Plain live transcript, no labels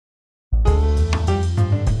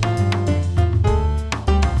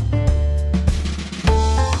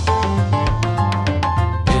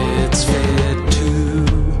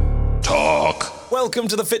Welcome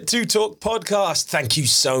to the Fit to Talk podcast. Thank you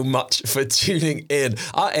so much for tuning in.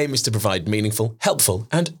 Our aim is to provide meaningful, helpful,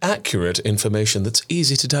 and accurate information that's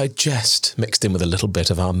easy to digest, mixed in with a little bit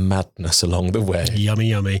of our madness along the way. Yummy,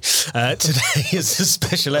 yummy. Today is a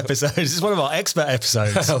special episode. This is one of our expert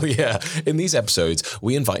episodes. Oh, yeah. In these episodes,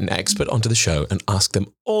 we invite an expert onto the show and ask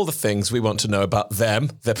them all the things we want to know about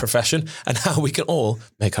them, their profession, and how we can all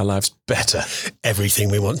make our lives better. Everything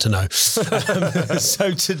we want to know.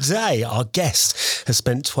 So today, our guest has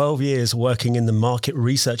spent 12 years working in the market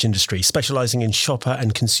research industry, specialising in shopper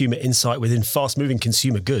and consumer insight within fast-moving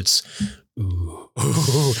consumer goods. Ooh.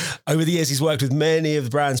 Over the years, he's worked with many of the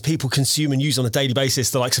brands people consume and use on a daily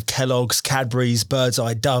basis, the likes of Kellogg's, Cadbury's,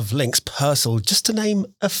 Birdseye, Dove, Lynx, Persil, just to name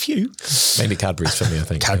a few. Mainly Cadbury's for me, I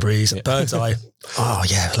think. Cadbury's, yeah. Birdseye. Oh,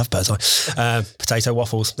 yeah, I love Birdseye. Potato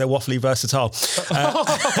waffles. They're waffly versatile.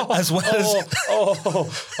 As well as...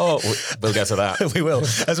 we'll get to that. We will.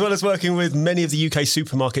 As well as working with many of the UK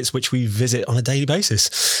supermarkets, which we visit on a daily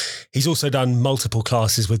basis. He's also done multiple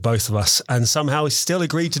classes with both of us, and somehow he's still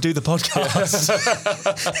agreed to do the podcast.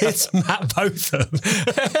 It's Matt Botham.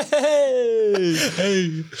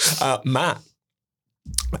 Hey. Matt,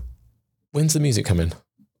 when's the music coming?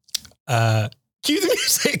 Cue the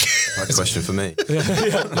music. That's a question for me. Yeah.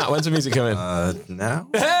 Matt, when's the music coming? Now?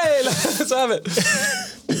 Hey, let's have it.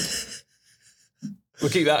 We'll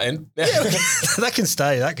keep that in. Yeah, that can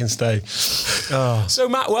stay. That can stay. Oh. So,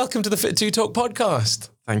 Matt, welcome to the Fit to Talk podcast.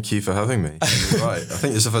 Thank you for having me. You're right. I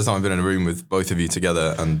think this is the first time I've been in a room with both of you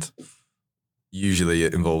together, and usually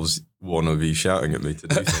it involves one of you shouting at me to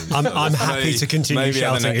do things. I'm happy to continue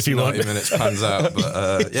shouting if you want. Maybe the next 90 minutes pans out.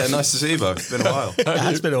 But yeah, nice to see you both. It's been a while. It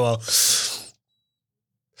has been a while.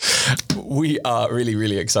 We are really,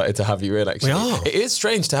 really excited to have you in, actually. We are. It is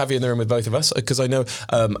strange to have you in the room with both of us, because I know,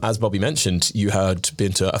 as Bobby mentioned, you had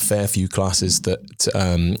been to a fair few classes that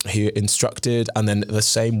he instructed, and then the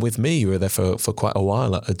same with me. You were there for quite a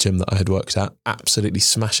while at a gym that I had worked at, absolutely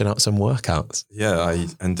smashing out some workouts. Yeah, I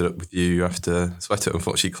ended up with you after Sweat It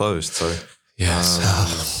unfortunately closed. So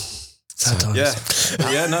yes. Sad times.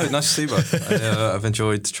 Yeah, no, nice to see you both. I've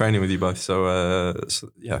enjoyed training with you both. So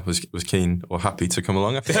yeah, was keen or happy to come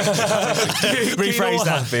along. I think. Rephrase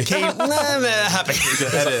that. Happy.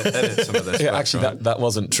 Edit some of this. Yeah, actually, that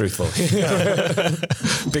wasn't truthful.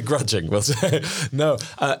 Begrudging, we'll say. No,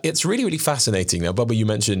 it's really, really fascinating. Now, Bobby, you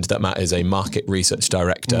mentioned that Matt is a market research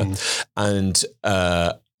director, and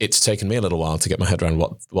it's taken me a little while to get my head around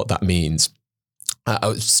what that means.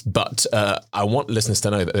 But I want listeners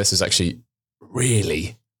to know that this is actually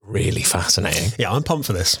really, really fascinating. Yeah, I'm pumped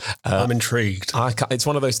for this. I'm intrigued. It's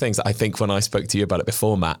one of those things that I think when I spoke to you about it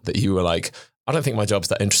before, Matt, that you were like, I don't think my job's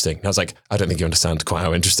that interesting. And I was like, I don't think you understand quite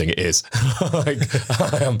how interesting it is.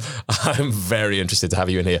 I'm very interested to have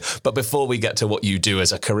you in here. But before we get to what you do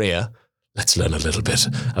as a career, let's learn a little bit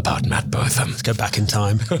about Matt Botham. Let's go back in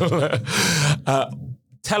time.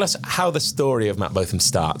 Tell us how the story of Matt Botham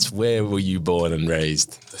starts. Where were you born and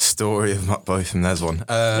raised? The story of Matt Botham, there's one.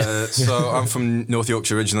 So I'm from North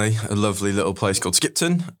Yorkshire originally, a lovely little place called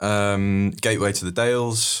Skipton, gateway to the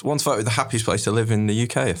Dales. Once voted the happiest place to live in the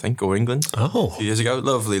UK, I think, or England. Oh. A few years ago.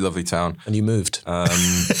 Lovely, lovely town. And you moved.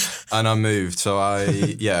 And I moved. So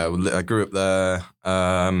I grew up there,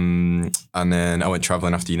 and then I went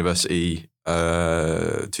travelling after university,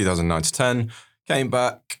 2009 to 10, came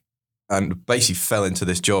back, and basically fell into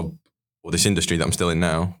this job or this industry that I'm still in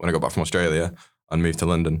now when I got back from Australia and moved to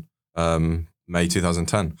London, May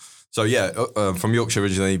 2010. So yeah, from Yorkshire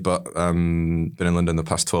originally, but been in London the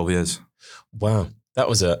past 12 years. Wow. That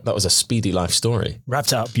was a speedy life story.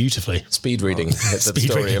 Wrapped up beautifully. Speed reading. The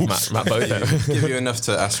story of Matt Botham. Give you enough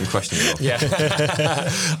to ask some questions. Yeah.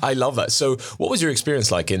 I love that. So what was your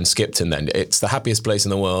experience like in Skipton then? It's the happiest place in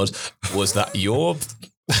the world. Was that your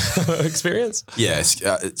experience? Yeah,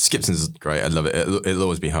 Skipton's great. I love it. It'll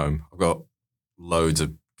always be home. I've got loads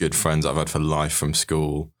of good friends I've had for life from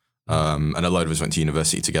school, and a load of us went to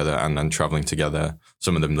university together and travelling together.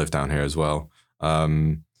 Some of them live down here as well.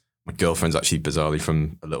 My girlfriend's actually bizarrely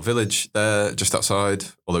from a little village there just outside,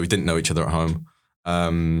 although we didn't know each other at home.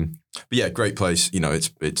 But yeah, great place. You know,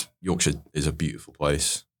 it's Yorkshire is a beautiful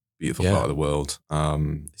place, beautiful part of the world.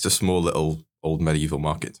 It's a small little old medieval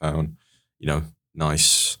market town, you know,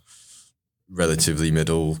 nice, relatively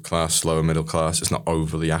middle class, lower middle class. It's not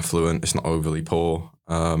overly affluent. It's not overly poor.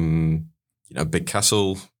 You know, big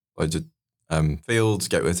castle, loads of fields,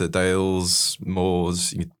 gateway to the Dales,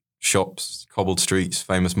 moors, shops, cobbled streets,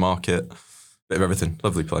 famous market, bit of everything.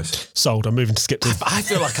 Lovely place. Sold. I'm moving to Skipton. I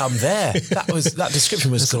feel like I'm there. That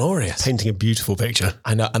description was glorious. Painting a beautiful picture.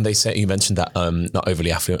 I know, and they say, you mentioned that not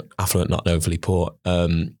overly affluent, not overly poor.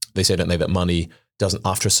 They say, don't they, that money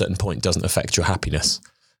after a certain point, doesn't affect your happiness.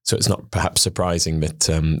 So it's not perhaps surprising that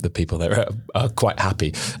the people there are quite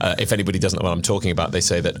happy. If anybody doesn't know what I'm talking about, they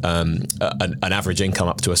say that an average income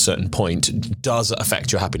up to a certain point does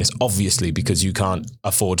affect your happiness, obviously, because you can't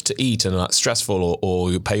afford to eat and that's stressful,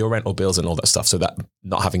 or you pay your rent or bills and all that stuff. So that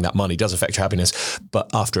not having that money does affect your happiness. But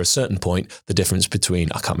after a certain point, the difference between,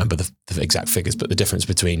 I can't remember the exact figures, but the difference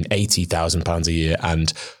between £80,000 a year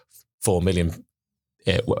and 4 million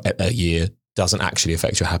a year doesn't actually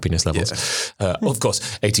affect your happiness levels. Yeah. Of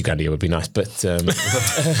course, 80 grand a year would be nice, but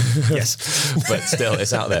yes, but still,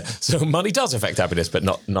 it's out there. So money does affect happiness, but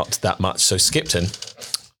not that much. So Skipton,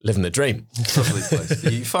 living the dream. Lovely place.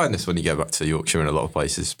 You find this when you go back to Yorkshire in a lot of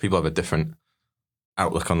places. People have a different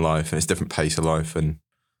outlook on life, and it's a different pace of life, and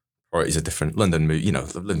priorities are different. London,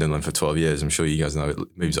 I've lived in London for 12 years. I'm sure you guys know it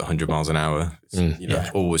moves at 100 miles an hour.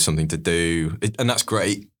 It's, always something to do, and that's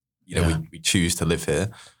great. We choose to live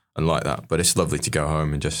here and like that, but it's lovely to go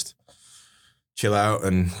home and just chill out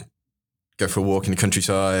and go for a walk in the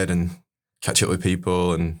countryside and catch up with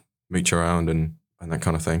people and mooch around and that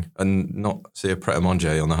kind of thing, and not see a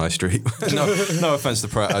Pret-a-Manger on the high street. no offense to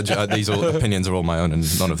Pret. These opinions are all my own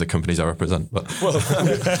and none of the companies I represent. But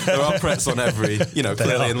there are Prets on every,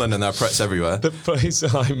 clearly in London there are Prets everywhere. The place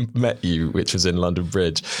I met you, which was in London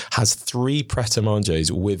Bridge, has 3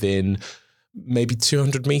 Pret-a-Mangers within maybe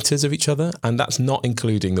 200 meters of each other, and that's not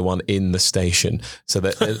including the one in the station. So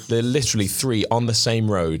they're literally 3 on the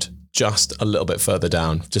same road, just a little bit further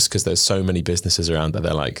down, just because there's so many businesses around that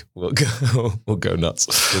they're like, we'll go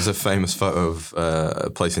nuts. There's a famous photo of a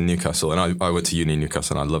place in Newcastle, and I went to uni in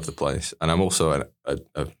Newcastle and I love the place, and I'm also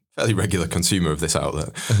a fairly regular consumer of this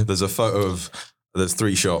outlet. There's a photo of, there's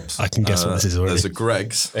 3 shops. I can guess what this is already. There's a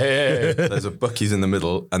Greggs, there's a Bucky's in the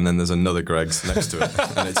middle, and then there's another Greggs next to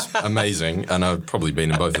it. And it's amazing, and I've probably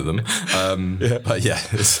been in both of them. But yeah,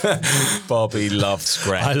 Bobby loves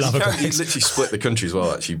Greggs. I love a Greggs. You literally split the country as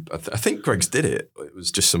well, actually. I think Greggs did it. It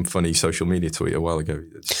was just some funny social media tweet a while ago.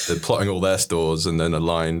 They're plotting all their stores, and then a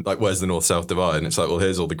line, like, where's the north-south divide? And it's like, well,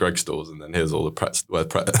 here's all the Greggs stores, and then here's all the Pret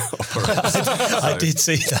operates. I did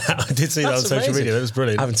see that. I did see that on social media. That was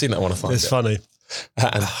brilliant. I haven't seen that one. It's funny.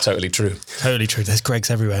 And totally true. Totally true. There's Greggs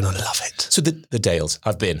everywhere and I love it. So the Dales,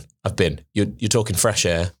 I've been. You're talking fresh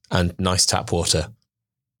air and nice tap water.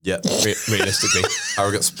 Yeah. Realistically.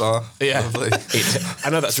 Arrogant Spa. Yeah. I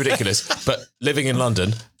know that's ridiculous, but living in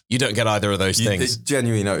London, you don't get either of those things. You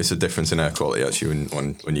genuinely notice a difference in air quality actually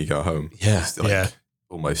when you go home. Yeah. It's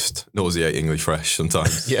almost nauseatingly fresh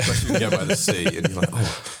sometimes. Yeah. Especially when you go by the sea and you're like,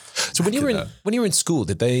 oh. So when you were in school,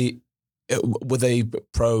 were they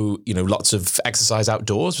pro, lots of exercise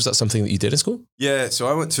outdoors? Was that something that you did in school? Yeah, so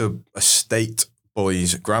I went to a state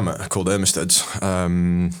boys grammar called Ermisted's,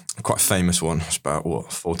 quite a famous one. It's about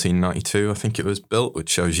 1492, I think it was built, which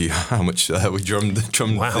shows you how much we drummed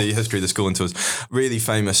the history of the school into us. Really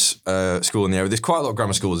famous school in the area. There's quite a lot of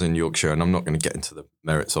grammar schools in Yorkshire, and I'm not going to get into the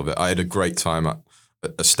merits of it. I had a great time at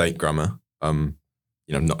a state grammar.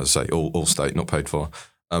 Not to say all state, not paid for.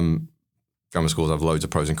 Grammar schools have loads of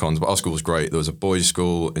pros and cons, but our school was great. There was a boys'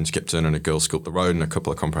 school in Skipton and a girls' school up the road and a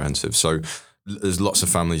couple of comprehensives. So there's lots of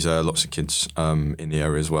families there, lots of kids in the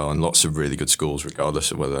area as well, and lots of really good schools,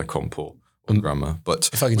 regardless of whether they're comp or grammar. But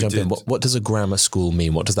if I can jump in, what does a grammar school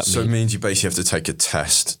mean? What does that mean? So it means you basically have to take a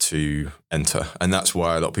test to enter, and that's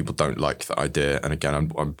why a lot of people don't like that idea. And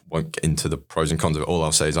again, I won't get into the pros and cons of it. All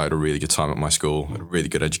I'll say is I had a really good time at my school, had a really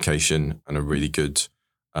good education, and a really good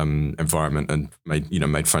environment, and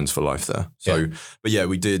made friends for life there. So, But yeah,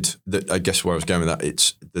 we did. I guess where I was going with that,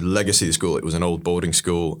 it's the legacy of the school. It was an old boarding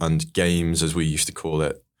school, and games, as we used to call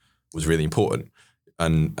it, was really important.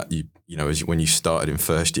 And when you started in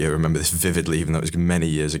first year, I remember this vividly, even though it was many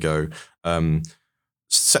years ago.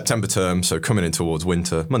 September term, so coming in towards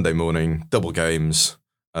winter, Monday morning, double games,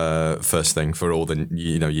 first thing for all the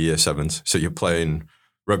year sevens. So you're playing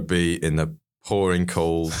rugby in the pouring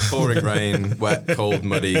rain, wet, cold,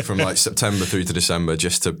 muddy, from like September through to December,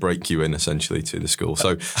 just to break you in essentially to the school. So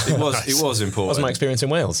it was important. That was my experience in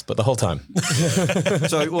Wales, but the whole time.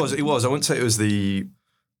 So it was. I wouldn't say it was the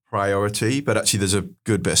priority, but actually there's a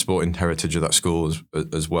good bit of sporting heritage of that school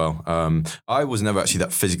as well. I was never actually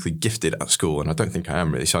that physically gifted at school, and I don't think I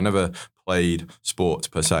am really. So I never played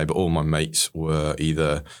sport per se, but all my mates were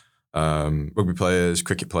either rugby players,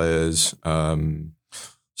 cricket players,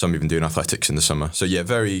 some even doing athletics in the summer. So yeah,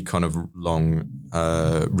 very kind of long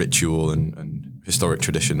ritual and historic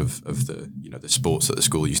tradition of the the sports that the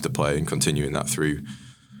school used to play, and continuing that through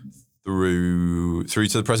to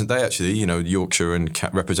the present day. Actually, Yorkshire and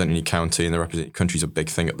representing your county and the representing country is a big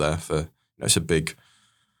thing up there. For it's a big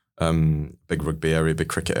rugby area, big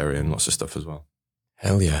cricket area, and lots of stuff as well.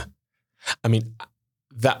 Hell yeah! I mean,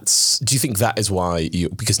 do you think that is why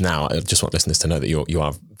because now I just want listeners to know that you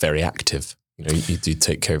are very active. You know, you do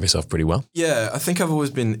take care of yourself pretty well. Yeah, I think I've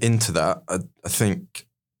always been into that. I think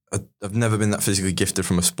I've never been that physically gifted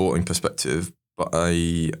from a sporting perspective, but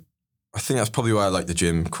I think that's probably why I like the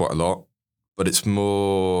gym quite a lot. But it's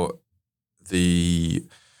more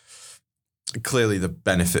clearly the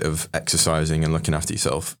benefit of exercising and looking after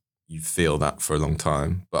yourself. You feel that for a long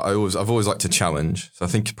time. But I've always liked to challenge. So I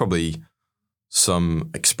think it's probably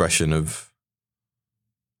some expression of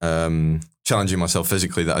challenging myself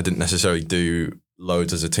physically that I didn't necessarily do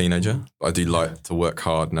loads as a teenager. But I do like to work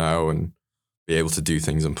hard now and be able to do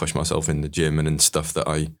things and push myself in the gym and in stuff that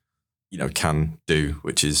I, can do,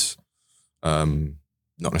 which is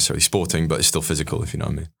not necessarily sporting, but it's still physical, if you know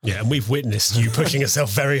what I mean. Yeah, and we've witnessed you pushing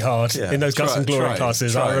yourself very hard in those Guts and Glory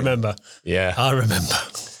classes. I remember. Yeah. I remember.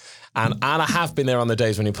 And I have been there on the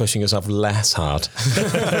days when you're pushing yourself less hard.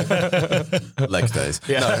 Leg days.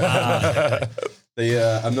 Yeah.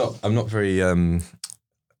 No, I'm not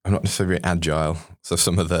necessarily very agile. So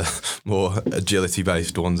some of the more agility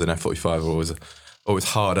based ones in F45 are always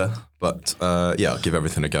harder. But I'll give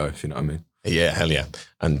everything a go, if you know what I mean. Yeah, hell yeah.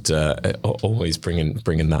 And always bringing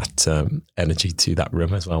that energy to that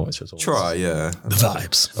room as well, which was always... Try, yeah. The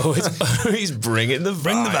vibes. Always bring the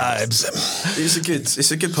vibes.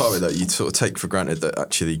 It's a good part of it that you sort of take for granted, that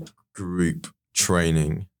actually group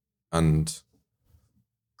training and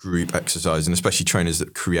group exercise, and especially trainers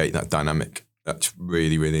that create that dynamic, that's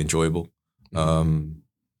really, really enjoyable. Probably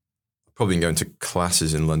been going to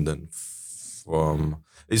classes in London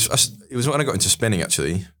it was when I got into spinning,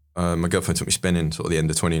 actually. My girlfriend took me spinning sort of the end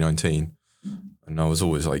of 2019, and I was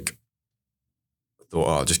always like, I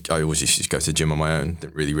always used to go to the gym on my own.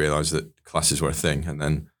 Didn't really realise that classes were a thing, and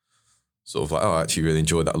then sort of like, I actually really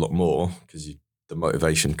enjoyed that a lot more, because the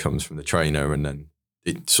motivation comes from the trainer, and then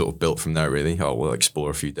it sort of built from there. Really, we'll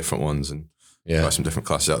explore a few different ones and try some different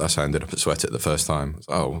classes out. That's how I ended up at Sweat It the first time.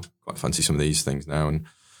 I was quite fancy some of these things now,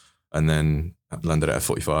 and then landed at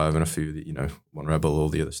F45 and a few, One Rebel, all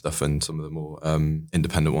the other stuff, and some of the more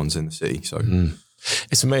independent ones in the city. So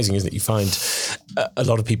it's amazing, isn't it? You find a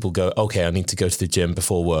lot of people go, okay, I need to go to the gym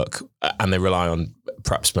before work, and they rely on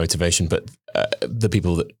perhaps motivation, but the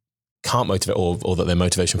people that can't motivate or that their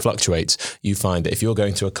motivation fluctuates, you find that if you're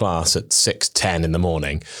going to a class at 6:10 in the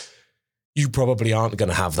morning, you probably aren't going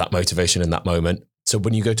to have that motivation in that moment. So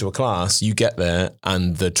when you go to a class, you get there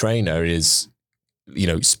and the trainer is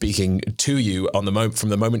speaking to you from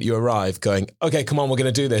the moment you arrive, going, okay, come on, we're going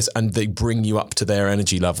to do this. And they bring you up to their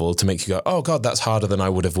energy level to make you go, oh God, that's harder than I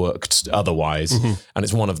would have worked otherwise. Mm-hmm. And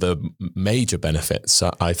it's one of the major benefits,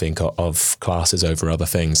 I think, of classes over other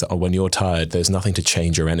things, that when you're tired, there's nothing to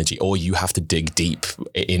change your energy, or you have to dig deep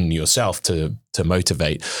in yourself to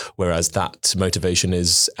motivate. Whereas that motivation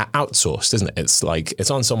is outsourced, isn't it? It's like,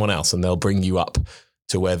 it's on someone else and they'll bring you up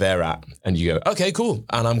to where they're at, and you go, okay, cool,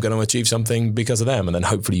 and I'm going to achieve something because of them, and then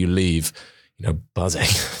hopefully you leave, buzzing.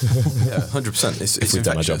 Yeah, 100%. It's we've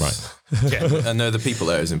done my job right. Yeah, and the people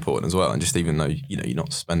there is important as well. And just even though you're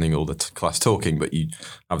not spending all the class talking, but you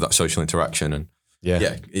have that social interaction, and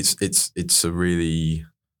it's a really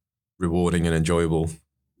rewarding and enjoyable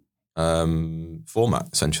format,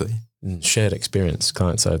 essentially. Shared experience.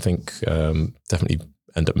 Clients, I think, definitely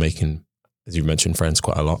end up making, as you mentioned, friends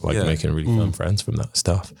quite a lot, making really fun friends from that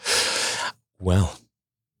stuff. Well.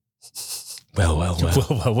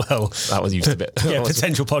 That was used a bit. Yeah,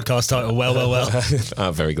 potential podcast title. Well.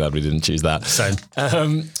 I'm very glad we didn't choose that. Same.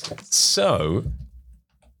 So,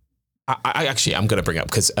 I'm going to bring up,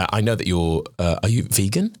 because I know that you're. Are you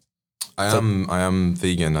vegan? I am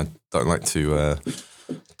vegan. I don't like to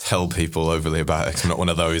tell people overly about it. I'm not one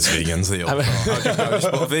of those vegans. I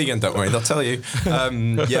just bought a vegan. Don't worry, they'll tell you. I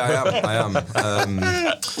am.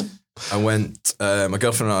 I went. My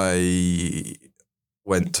girlfriend and I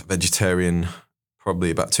went vegetarian probably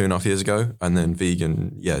about 2.5 years ago, and then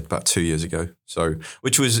vegan, about 2 years ago. So,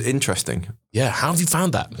 which was interesting. Yeah, how have you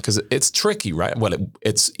found that? Because it's tricky, right? Well,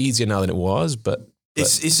 it's easier now than it was, but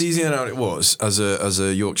it's easier now than it was. As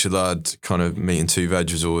a Yorkshire lad, kind of meat and 2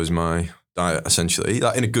 veg was always my diet, essentially,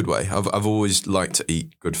 like, in a good way. I've always liked to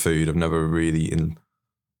eat good food. I've never really eaten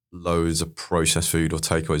loads of processed food or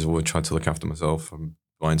takeaways. I've always tried to look after myself. I'm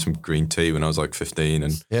buying some green tea when I was like 15,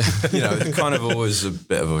 and kind of always a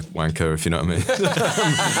bit of a wanker, if you know what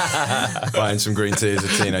I mean. Buying some green tea as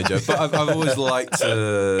a teenager, but I've always liked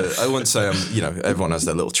to. I wouldn't say everyone has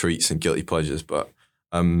their little treats and guilty pleasures, but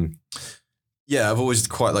I've always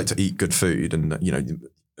quite liked to eat good food, and at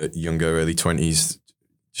younger, early 20s,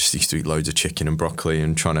 just used to eat loads of chicken and broccoli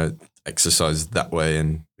and trying to exercise that way,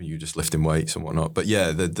 and you just lifting weights and whatnot. But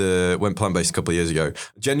the went plant-based a couple of years ago.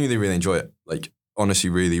 Genuinely really enjoy it. Like, honestly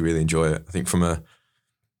really, really enjoy it. I think from a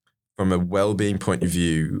well-being point of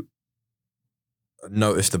view, I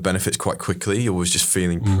noticed the benefits quite quickly. I was just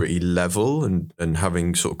feeling pretty level and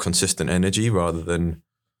having sort of consistent energy rather than,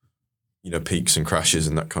 peaks and crashes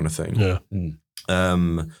and that kind of thing. Yeah.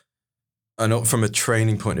 And from a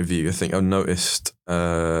training point of view, I think I noticed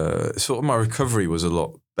sort of my recovery was a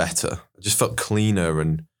lot better. I just felt cleaner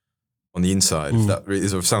and on the inside. That really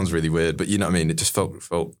sounds really weird, but you know what I mean? It just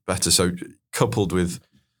felt better. So coupled with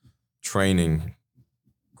training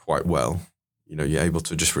quite well, you're able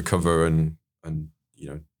to just recover and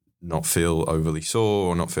not feel overly sore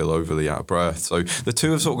or not feel overly out of breath. So the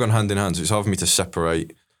two have sort of gone hand in hand. So it's hard for me to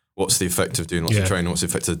separate what's the effect of doing lots of training, what's the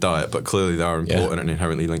effect of the diet, but clearly they are important and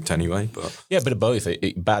inherently linked anyway. But yeah, but both.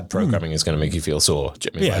 Bad programming is going to make you feel sore. Do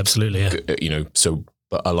you know what I mean? Absolutely. Yeah.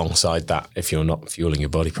 But alongside that, if you're not fueling your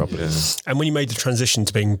body properly. Yeah. And when you made the transition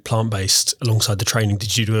to being plant-based alongside the training,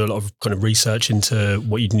 did you do a lot of kind of research into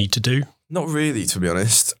what you'd need to do? Not really, to be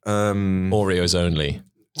honest. Oreos only.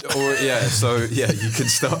 You can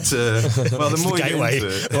start to. Well, the more the gateway. you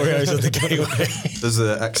get into it, Oreos are the gateway. There's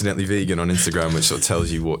a Accidentally Vegan on Instagram, which sort of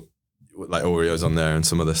tells you what like Oreos on there and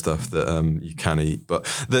some other stuff that you can eat. But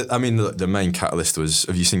the main catalyst was.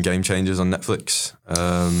 Have you seen Game Changers on Netflix?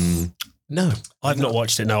 No, I've not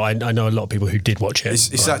watched it. No, I know a lot of people who did watch it.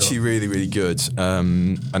 It's actually really, really good.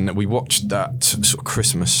 And we watched that sort of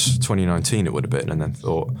Christmas 2019. It would have been, and then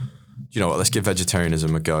thought, you know what? Let's give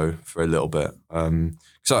vegetarianism a go for a little bit.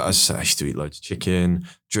 Because I used to eat loads of chicken,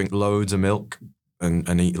 drink loads of milk,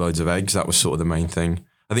 and eat loads of eggs. That was sort of the main thing.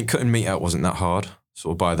 I think cutting meat out wasn't that hard.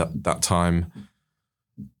 Sort of by that time,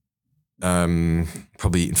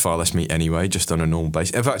 probably eating far less meat anyway, just on a normal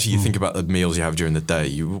basis. If actually you think about the meals you have during the day,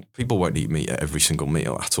 people won't eat meat at every single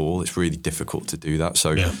meal at all. It's really difficult to do that.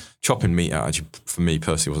 So chopping meat out, actually, for me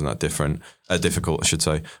personally, wasn't that difficult, I should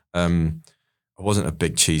say. I wasn't a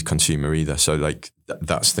big cheese consumer either, so like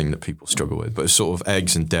that's the thing that people struggle with. But it's sort of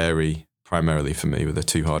eggs and dairy primarily for me were the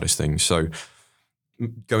two hardest things. So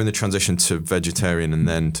going the transition to vegetarian and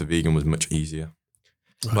then to vegan was much easier.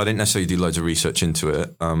 Right. But I didn't necessarily do loads of research into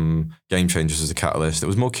it. Game Changers was a catalyst. It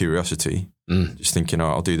was more curiosity, just thinking,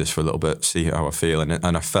 I'll do this for a little bit, see how I feel,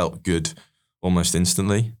 and I felt good almost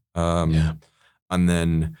instantly. And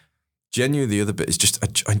then genuinely the other bit is just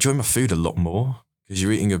I enjoy my food a lot more. Because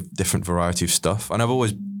you're eating a different variety of stuff. And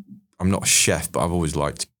I'm not a chef, but I've always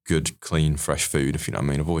liked good, clean, fresh food, if you know what I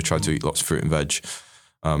mean. I've always tried to eat lots of fruit and veg.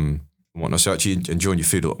 And whatnot. So actually enjoying your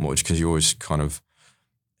food a lot more just because you're always kind of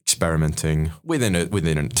experimenting within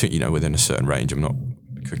a certain range. I'm not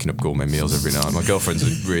cooking up gourmet meals every night. My girlfriend's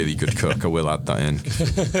a really good cook. I will add that in.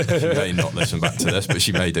 She may not listen back to this, but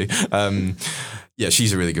she may do.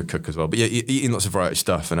 She's a really good cook as well. But yeah, eating lots of variety of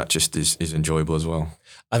stuff, and that just is enjoyable as well.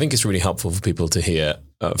 I think it's really helpful for people to hear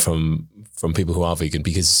from people who are vegan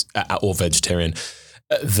or vegetarian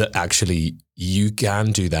that actually you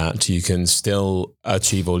can do that. You can still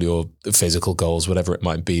achieve all your physical goals, whatever it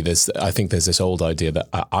might be. I think there's this old idea that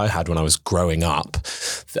I had when I was growing up.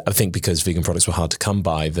 I think because vegan products were hard to come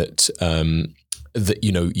by, that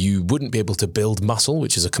you wouldn't be able to build muscle,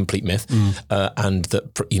 which is a complete myth, and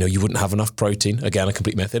that you wouldn't have enough protein. Again, a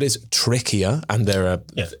complete myth. It is trickier, and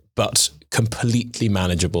but completely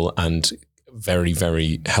manageable and very,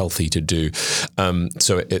 very healthy to do.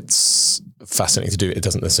 So it's fascinating to do. It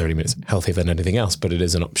doesn't necessarily mean it's healthier than anything else, but it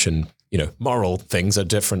is an option. Moral things are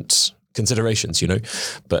different considerations,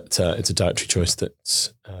 but it's a dietary choice that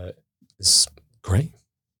is great.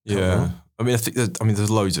 Yeah. I mean, there's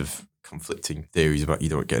loads of conflicting theories about you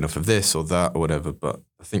don't get enough of this or that or whatever, but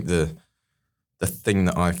I think the thing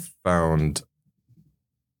that I found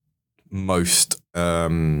most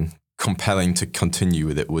compelling to continue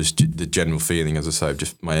with it was the general feeling, as I say, of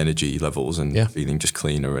just my energy levels and feeling just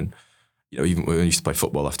cleaner. And even when I used to play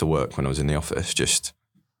football after work when I was in the office, just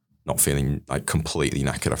not feeling like completely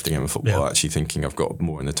knackered after a game of football, actually thinking I've got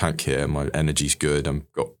more in the tank here, my energy's good, and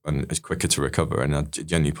it's quicker to recover. And I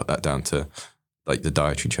genuinely put that down to like the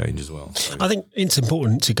dietary change as well. So. I think it's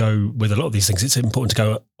important to go with a lot of these things. It's important to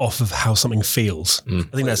go off of how something feels. I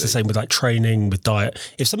think that's the same with like training, with diet.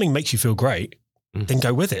 If something makes you feel great, then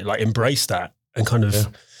go with it. Like embrace that and kind of,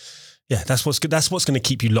 that's what's good. That's what's going to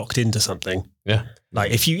keep you locked into something. Yeah.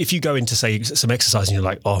 Like if you go into say some exercise and you're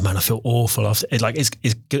like, oh man, I feel awful after it. Like it's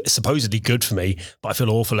supposedly good for me, but I feel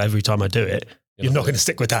awful every time I do it. You're not going to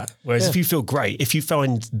stick with that. Whereas if you feel great, if you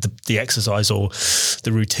find the exercise or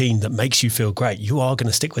the routine that makes you feel great, you are going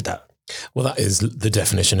to stick with that. Well, that is the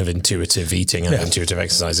definition of intuitive eating and intuitive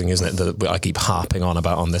exercising, isn't it? That I keep harping on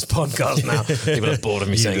about on this podcast now. People are bored of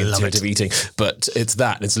me saying intuitive eating. But it's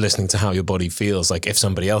listening to how your body feels. Like if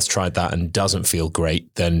somebody else tried that and doesn't feel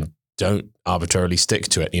great, then don't arbitrarily stick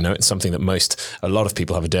to it. It's something that a lot of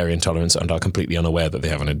people have a dairy intolerance and are completely unaware that they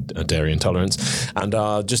have a dairy intolerance and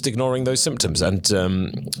are just ignoring those symptoms and,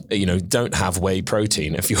 don't have whey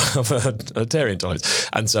protein if you have a dairy intolerance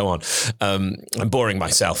and so on. I'm boring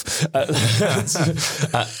myself.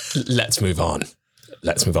 Let's move on.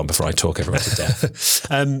 Let's move on before I talk everyone to death.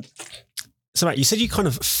 So Matt, you said you kind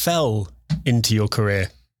of fell into your career.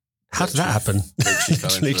 How did that happen?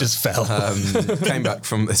 Literally just fell. Came back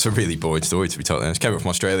from, it's a really boring story to be told. I came back from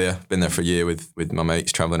Australia, been there for a year with my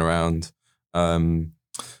mates, travelling around.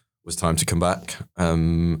 Was time to come back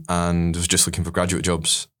and was just looking for graduate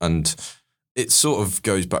jobs. And it sort of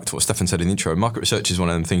goes back to what Steffan said in the intro. Market research is one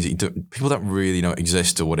of them things that people don't really know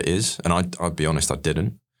exist or what it is. And I'd be honest, I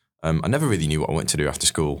didn't. I never really knew what I wanted to do after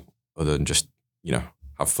school other than just,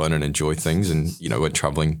 have fun and enjoy things and, went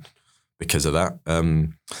travelling because of that.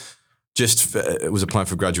 Was applying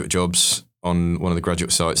for graduate jobs on one of the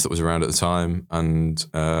graduate sites that was around at the time and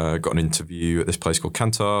got an interview at this place called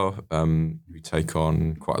Kantar. We take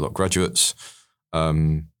on quite a lot of graduates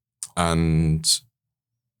and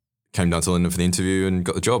came down to London for the interview and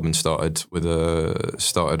got the job and started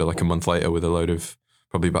like a month later with a load of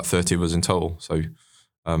probably about 30 of us in total. So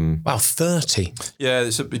wow, 30. Yeah,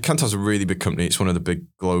 Kantar's a really big company. It's one of the big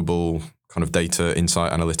global kind of data,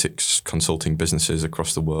 insight, analytics, consulting businesses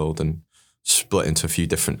across the world and split into a few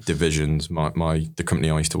different divisions. The company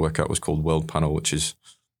I used to work at was called World Panel, which is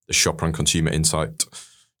the shopper and consumer insight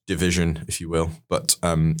division, if you will. But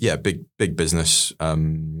big business.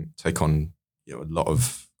 Take on a lot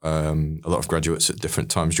of graduates at different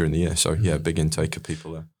times during the year. So big intake of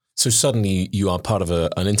people there. So suddenly you are part of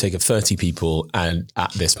an intake of 30 people and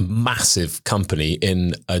at this massive company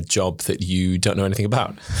in a job that you don't know anything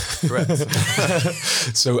about. Correct.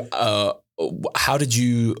 So how did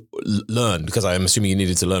you learn? Because I'm assuming you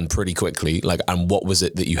needed to learn pretty quickly. And what was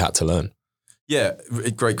it that you had to learn? Yeah,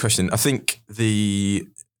 great question. I think the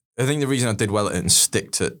reason I did well at it and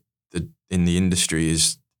stick to in the industry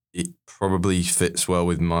is it probably fits well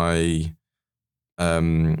with my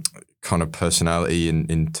kind of personality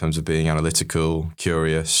in terms of being analytical,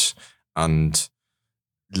 curious, and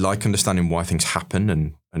like understanding why things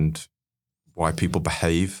happen and why people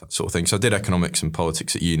behave, that sort of thing. So I did economics and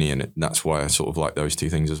politics at uni, and that's why I sort of like those two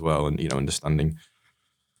things as well. And understanding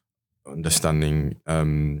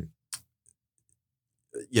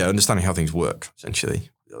how things work essentially.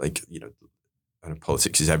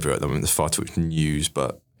 Politics is everywhere at the moment. There's far too much news,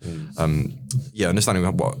 but understanding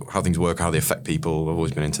how things work, how they affect people. I've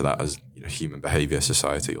always been into that as human behavior,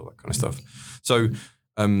 society, all that kind of stuff. So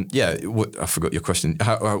I forgot your question.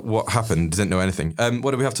 What happened? Didn't know anything. What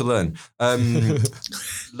do we have to learn?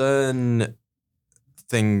 Learn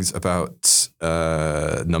things about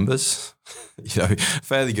numbers.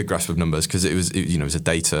 Fairly good grasp of numbers because it was a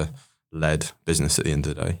data-led business at the end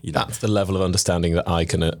of the day. That's the level of understanding that I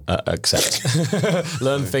can accept.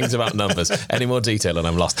 Learn things about numbers. Any more detail and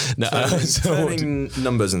I'm lost. No, turning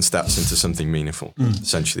numbers and stats into something meaningful,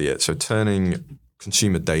 essentially it. So turning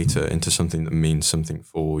consumer data into something that means something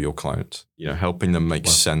for your clients, helping them make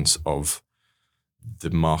sense of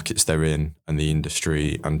the markets they're in and the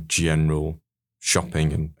industry and general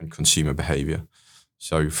shopping and consumer behavior.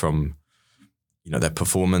 So from their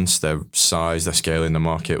performance, their size, their scale in the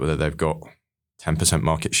market, whether they've got 10%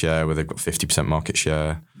 market share, whether they've got 50% market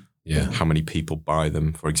share, how many people buy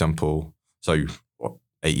them, for example. So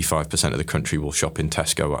 85% of the country will shop in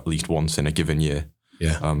Tesco at least once in a given year.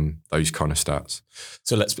 Yeah. Those kind of stats.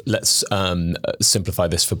 So let's simplify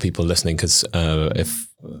this for people listening, because if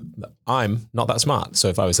I'm not that smart, so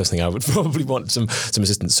if I was listening, I would probably want some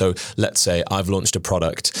assistance. So let's say I've launched a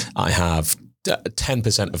product. I have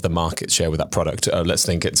 10% of the market share with that product. Let's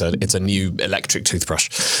think it's a new electric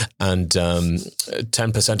toothbrush, and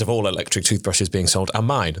 10% of all electric toothbrushes being sold are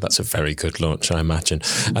mine. That's a very good launch, I imagine,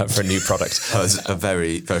 for a new product. That's a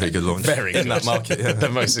very, very good launch in that market. Yeah. The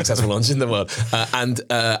most successful launch in the world. And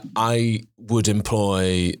I would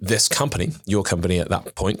employ this company, your company at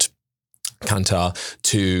that point, Kantar,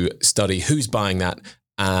 to study who's buying that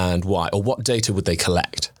and why, or what data would they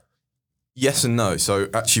collect? Yes and no. So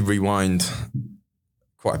actually rewind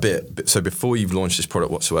quite a bit. So before you've launched this product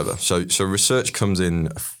whatsoever, so research comes in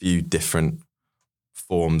a few different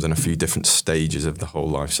forms and a few different stages of the whole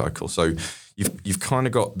life cycle. So you've kind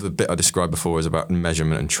of got the bit I described before is about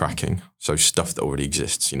measurement and tracking. So stuff that already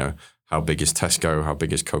exists, how big is Tesco? How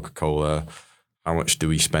big is Coca-Cola? How much do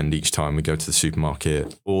we spend each time we go to the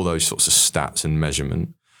supermarket? All those sorts of stats and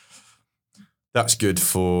measurement. That's good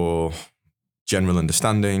for general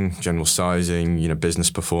understanding, general sizing, business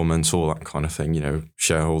performance, all that kind of thing,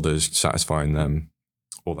 shareholders, satisfying them,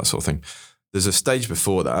 all that sort of thing. there's a stage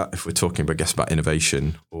before that, if we're talking, I guess, about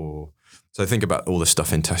innovation, so think about all the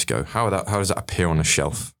stuff in Tesco. How does that appear on a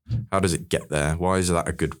shelf? How does it get there? Why is that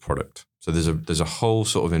a good product? So there's a whole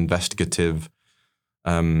sort of investigative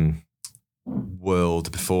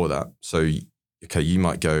world before that. So, okay, you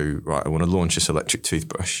might go, right, I want to launch this electric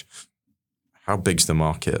toothbrush. How big's the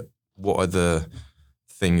market? What are the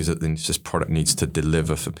things that this product needs to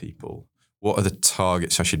deliver for people? What are the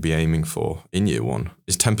targets I should be aiming for in year one?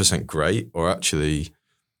 Is 10% great, or actually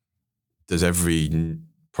does every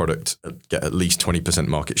product get at least 20%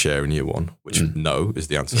 market share in year one? Which no is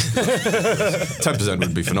the answer. 10%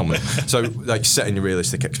 would be phenomenal. So like setting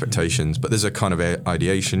realistic expectations, but there's a kind of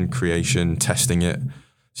ideation, creation, testing it.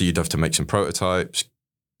 So you'd have to make some prototypes,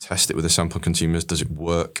 test it with a sample of consumers. Does it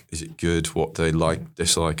work? Is it good? What do they like,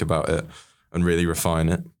 dislike about it? And really refine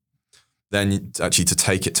it. Then actually to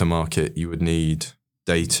take it to market, you would need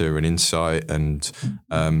data and insight and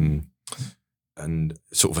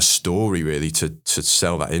sort of a story really to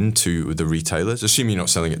sell that into the retailers, assuming you're not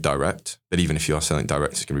selling it direct. But even if you are selling it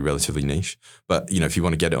direct, it's going to be relatively niche. But, if you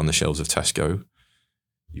want to get it on the shelves of Tesco,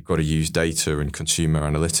 you've got to use data and consumer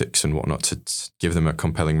analytics and whatnot to give them a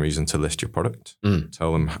compelling reason to list your product.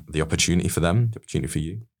 Tell them the opportunity for them, the opportunity for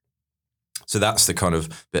you. So that's the kind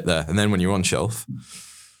of bit there. And then when you're on shelf,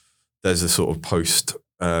 there's a sort of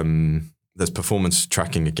there's performance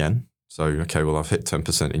tracking again. So, okay, well, I've hit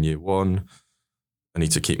 10% in year one. I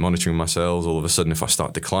need to keep monitoring my sales. All of a sudden, if I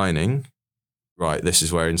start declining, right, this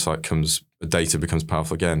is where insight comes, data becomes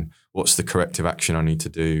powerful again. What's the corrective action I need to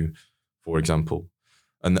do, for example?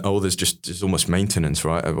 And there's almost maintenance,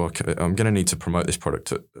 right? I'm going to need to promote this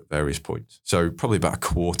product at various points. So probably about a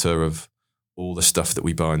quarter of all the stuff that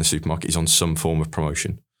we buy in the supermarket is on some form of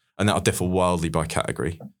promotion. And that'll differ wildly by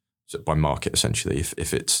category, so by market, essentially.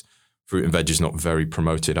 If it's fruit and veg is not very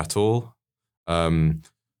promoted at all.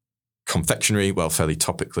 Confectionery, well, fairly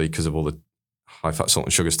topically because of all the high fat, salt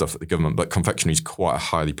and sugar stuff at the government, but confectionery is quite a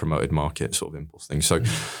highly promoted market sort of impulse thing. So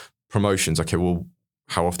promotions, okay, well,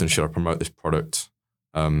 how often should I promote this product?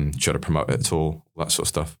 Should I promote it at all? That sort of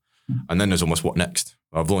stuff. And then there's almost what next?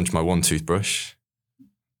 I've launched my one toothbrush.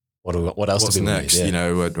 What else? What's next?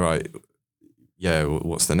 Yeah. Right. Yeah.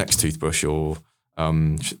 What's the next toothbrush? Or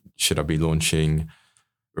should I be launching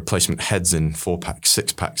replacement heads in 4-packs,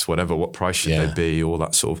 6-packs, whatever? What price should they be? All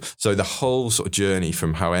that sort of. So the whole sort of journey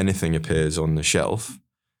from how anything appears on the shelf,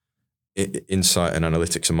 insight and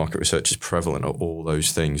analytics and market research is prevalent of all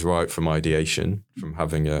those things, right from ideation, from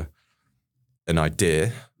having an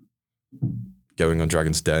idea, going on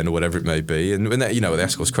Dragon's Den or whatever it may be. And when they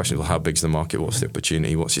ask us questions, well, how big's the market? What's the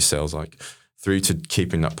opportunity? What's your sales like? Through to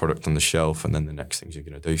keeping that product on the shelf and then the next things you're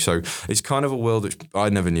going to do. So it's kind of a world which I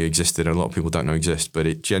never knew existed and a lot of people don't know exists, but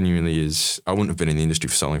it genuinely is. I wouldn't have been in the industry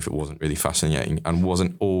for so long if it wasn't really fascinating and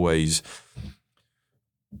wasn't always,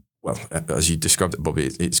 well, as you described it,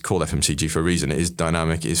 Bobby, it's called FMCG for a reason. It is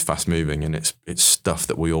dynamic, it is fast moving, and it's stuff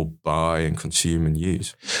that we all buy and consume and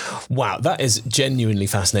use. Wow, that is genuinely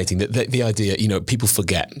fascinating. The idea, people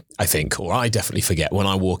forget, I think, or I definitely forget when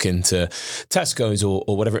I walk into Tesco's or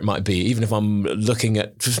whatever it might be, even if I'm looking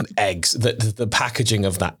at just eggs, that the packaging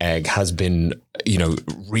of that egg has been,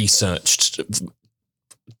 researched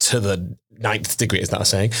to the 9th degree, is that a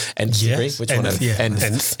saying? Nth degree? Which one? Nth,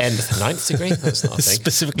 9th degree? That's not a thing.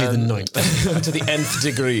 Specifically the 9th. To the nth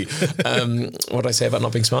degree. What did I say about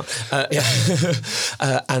not being smart?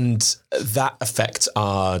 And that affects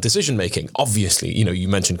our decision making. Obviously, you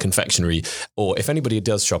mentioned confectionery, or if anybody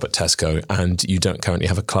does shop at Tesco and you don't currently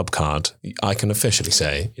have a club card, I can officially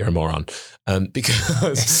say you're a moron. Because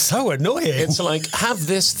it's so annoying. It's like, have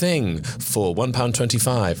this thing for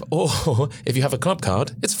 £1.25, or if you have a club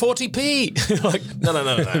card, it's 40p. Like, no.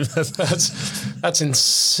 That's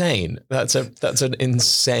insane. That's an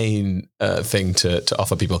insane thing to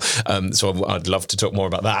offer people. So I'd love to talk more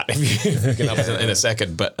about that if you can help us in a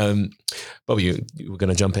second. But Bobby, you were going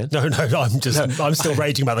to jump in? No, I'm still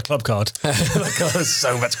raging about the club card. There's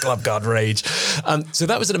so much club card rage. So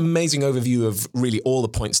that was an amazing overview of really all the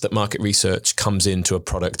points that market research comes into a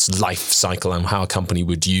product's life cycle and how a company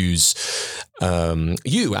would use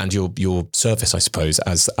you and your service, I suppose,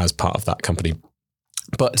 as part of that company.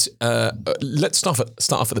 But let's start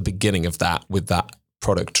off at the beginning of that with that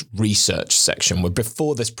product research section, where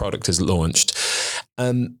before this product is launched,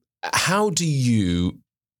 how do you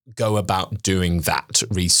go about doing that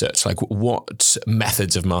research? Like, what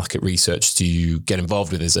methods of market research do you get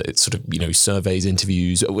involved with? Is it sort of, surveys,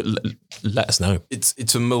 interviews? Let us know. It's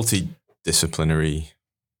a multidisciplinary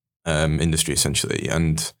industry, essentially.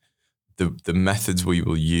 And the methods we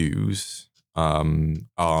will use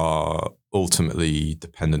are ultimately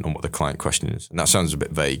dependent on what the client question is. And that sounds a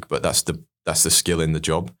bit vague, but that's the that's the skill in the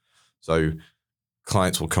job. So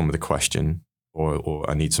clients will come with a question or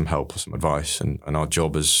I need some help or some advice. And our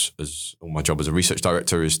job my job as a research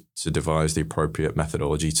director is to devise the appropriate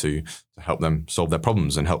methodology to help them solve their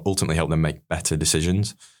problems and ultimately help them make better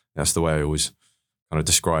decisions. That's the way I always kind of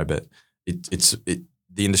describe it.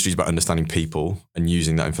 The industry is about understanding people and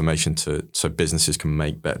using that information so businesses can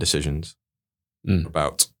make better decisions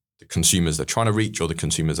about the consumers they're trying to reach or the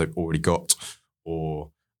consumers they've already got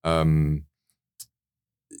or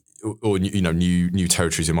new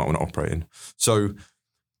territories you might want to operate in. So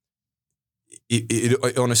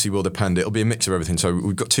it honestly will depend. It'll be a mix of everything. So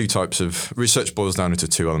we've got two types of research. Boils down into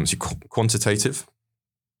two elements. Quantitative,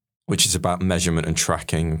 which is about measurement and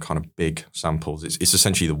tracking and kind of big samples. It's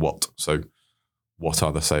essentially the what. So what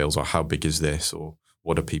are the sales, or how big is this, or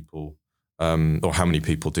what are people, or how many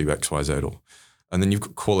people do X, Y, Z, and then you've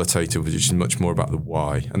got qualitative, which is much more about the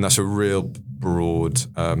why, and that's a real broad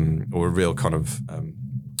or a real kind of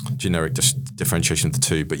generic differentiation of the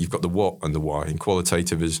two. But you've got the what and the why. And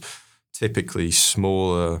qualitative is typically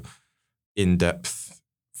smaller, in-depth,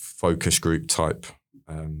 focus group type,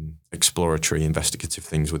 exploratory, investigative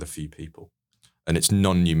things with a few people. And it's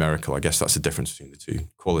non-numerical. I guess that's the difference between the two.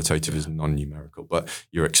 Qualitative is non-numerical, but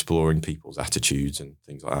you're exploring people's attitudes and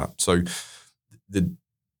things like that. So the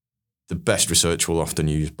best research will often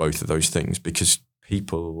use both of those things because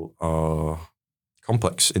people are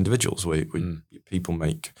complex individuals. People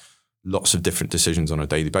make lots of different decisions on a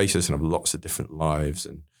daily basis and have lots of different lives.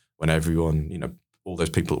 And when everyone, all those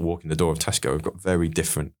people that walk in the door of Tesco have got very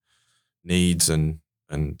different needs and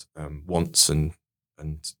wants and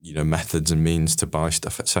methods and means to buy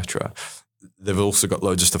stuff, etc. They've also got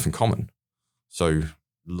loads of stuff in common. So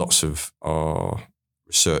lots of our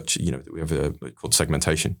research, we have called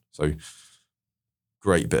segmentation. So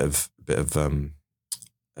great bit of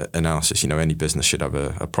analysis. Any business should have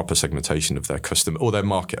a proper segmentation of their customer or their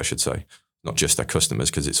market, I should say, not just their customers,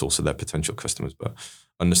 because it's also their potential customers, but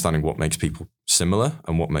understanding what makes people similar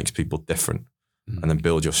and what makes people different, and then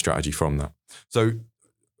build your strategy from that. So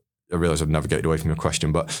I realise I've navigated away from your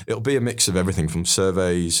question, but it'll be a mix of everything from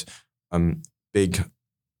surveys, big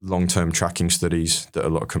long-term tracking studies that a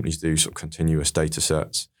lot of companies do, sort of continuous data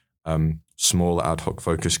sets, smaller ad hoc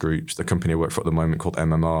focus groups. The company I work for at the moment called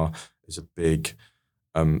MMR is a big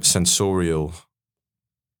sensorial,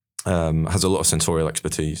 has a lot of sensorial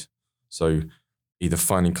expertise. So either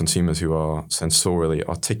finding consumers who are sensorially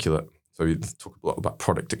articulate. So we talk a lot about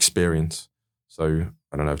product experience. So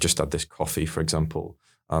I don't know, I've just had this coffee, for example.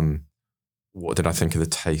 What did I think of the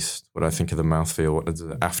taste? What did I think of the mouthfeel? What are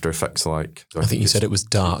the after effects like? I think you said it was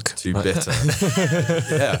dark. Too bitter.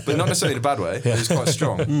 Yeah, but not necessarily in a bad way. Yeah. It's quite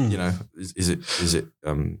strong. Is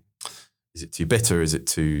it too bitter? Is it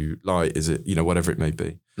too light? Is it, whatever it may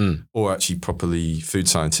be? Or actually properly food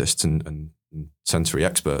scientists and sensory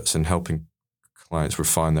experts and helping clients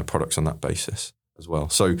refine their products on that basis as well.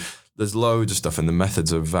 So there's loads of stuff and the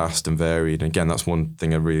methods are vast and varied. And again, that's one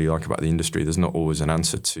thing I really like about the industry. There's not always one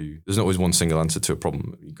single answer to a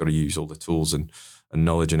problem. You've got to use all the tools and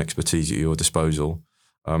knowledge and expertise at your disposal.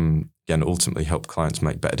 Again, ultimately help clients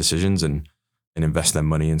make better decisions and invest their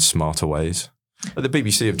money in smarter ways. But the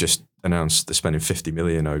BBC have just announced they're spending 50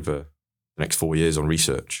 million over the next 4 years on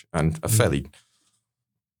research and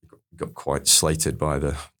got quite slated by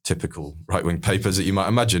the typical right-wing papers that you might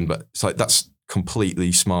imagine. But it's like, that's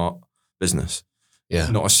completely smart business. Yeah.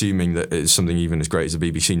 Not assuming that it's something even as great as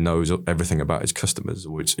the BBC knows everything about its customers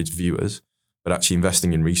or its viewers, but actually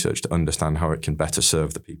investing in research to understand how it can better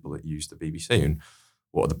serve the people that use the BBC and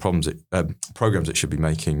what are the programs it should be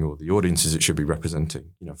making or the audiences it should be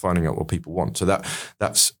representing, finding out what people want. So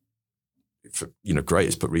that's great.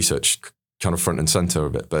 It's put research kind of front and center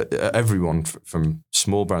of it, but everyone from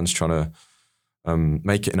small brands trying to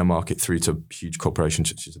make it in a market through to huge corporations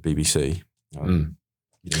such as the BBC,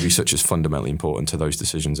 research is fundamentally important to those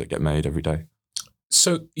decisions that get made every day.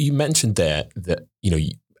 So you mentioned there that,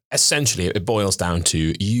 essentially it boils down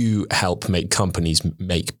to you help make companies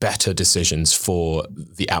make better decisions for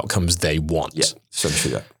the outcomes they want. Yeah,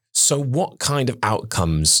 essentially that. So what kind of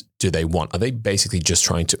outcomes do they want? Are they basically just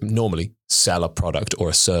trying to normally sell a product or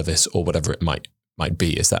a service or whatever it might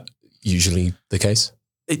be? Is that usually the case?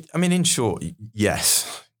 In short,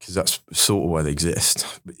 yes, because that's sort of why they exist.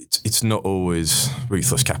 But it's not always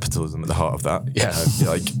ruthless capitalism at the heart of that. Yeah.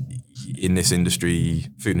 In this industry,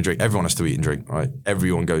 food and drink, everyone has to eat and drink, right?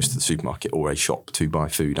 Everyone goes to the supermarket or a shop to buy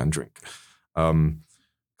food and drink.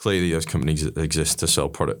 Clearly, those companies exist to sell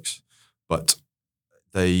products, but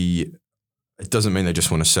it doesn't mean they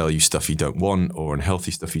just want to sell you stuff you don't want or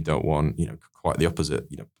unhealthy stuff you don't want. Quite the opposite.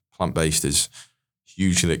 Plant-based is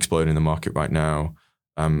hugely exploding in the market right now.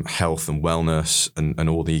 health and wellness and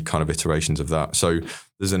all the kind of iterations of that. So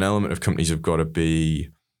there's an element of companies have got to be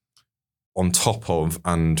on top of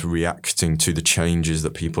and reacting to the changes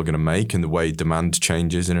that people are going to make and the way demand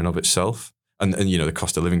changes in and of itself. And the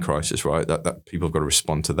cost of living crisis, right? That people have got to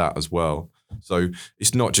respond to that as well. So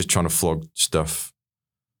it's not just trying to flog stuff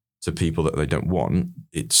to people that they don't want.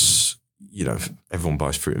 It's, everyone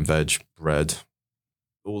buys fruit and veg, bread,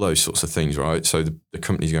 all those sorts of things, right? So the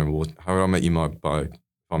company's going, well, how do I make you buy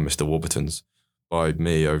on Mr. Warburton's, buy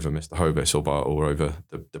me over Mr. Hovis or over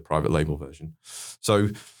the private label version. So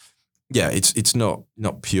yeah, it's not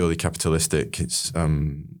purely capitalistic. It's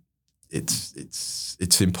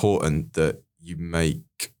important that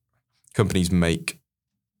companies make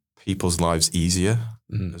people's lives easier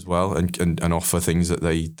as well and offer things that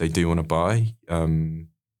they do want to buy. I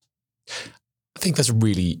think that's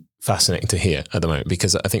really fascinating to hear at the moment,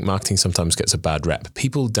 because I think marketing sometimes gets a bad rep.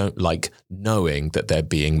 People don't like knowing that they're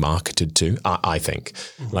being marketed to, I think.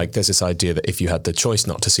 Like there's this idea that if you had the choice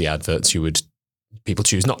not to see adverts, people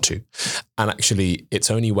choose not to. And actually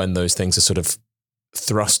it's only when those things are sort of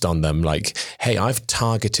thrust on them, like, hey, I've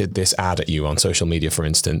targeted this ad at you on social media, for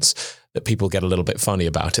instance, that people get a little bit funny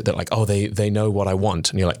about it. They're like, oh, they know what I want.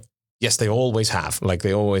 And you're like, yes, they always have. Like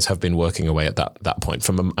they always have been working away at that point.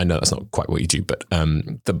 I know that's not quite what you do, but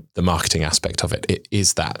the marketing aspect of it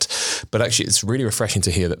is that. But actually, it's really refreshing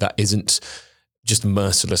to hear that isn't just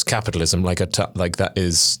merciless capitalism. Like that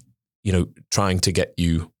is, trying to get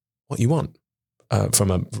you what you want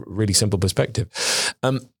from a really simple perspective.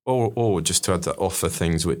 Or just to add that, offer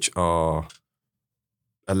things which allow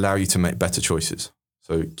you to make better choices.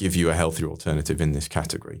 So give you a healthier alternative in this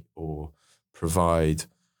category, or provide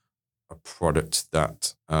a product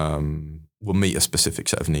that will meet a specific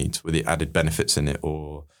set of needs with the added benefits in it.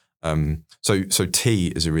 Or so tea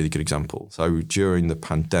is a really good example. So during the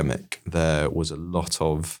pandemic, there was a lot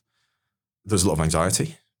of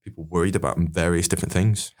anxiety. People worried about various different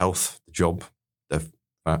things: health, the job, their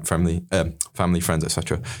family, friends,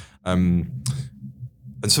 etc.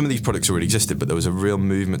 And some of these products already existed, but there was a real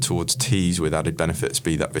movement towards teas with added benefits,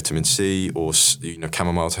 be that vitamin C or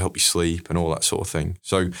chamomile to help you sleep and all that sort of thing.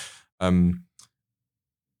 So, as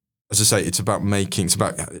I say, it's about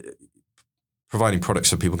providing products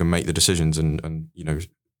so people can make the decisions and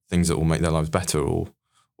things that will make their lives better or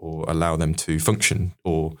allow them to function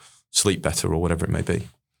or sleep better or whatever it may be.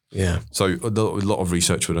 Yeah. So a lot of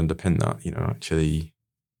research would underpin that. Actually.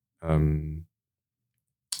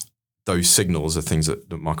 Those signals are things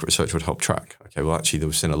that market research would help track. Okay, well, actually,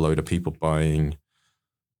 we've seen a load of people buying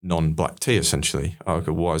non-black tea, essentially. Oh, okay,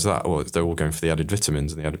 why is that? Well, they're all going for the added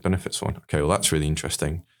vitamins and the added benefits one. Okay, well, that's really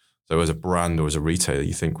interesting. So as a brand or as a retailer,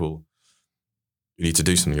 you think, well, we need to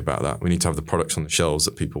do something about that. We need to have the products on the shelves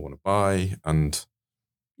that people want to buy. And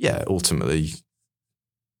yeah, ultimately,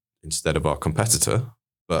 instead of our competitor,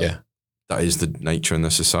 but that is the nature and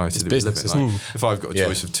the society that we live in. If I've got a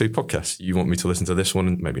choice of two podcasts, you want me to listen to this one,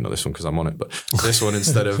 and maybe not this one because I'm on it, but this one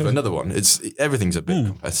instead of another one. Everything's a bit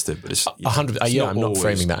competitive, but it's 100. I'm not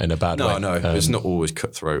framing that in a bad way. No, it's not always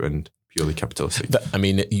cutthroat and purely capitalistic.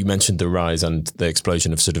 You mentioned the rise and the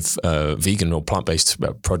explosion of sort of vegan or plant-based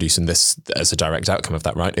produce, and this as a direct outcome of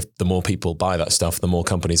that, right? If the more people buy that stuff, the more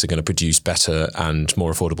companies are going to produce better and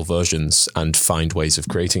more affordable versions and find ways of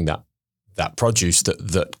creating that produce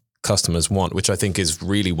that customers want, which I think is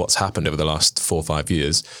really what's happened over the last 4 or 5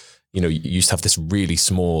 years. You used to have this really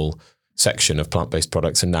small section of plant-based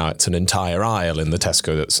products, and now it's an entire aisle in the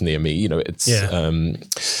Tesco that's near me. And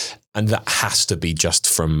that has to be just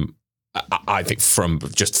from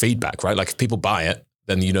just feedback, right? Like if people buy it,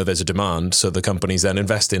 then there's a demand, so the companies then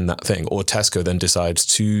invest in that thing, or Tesco then decides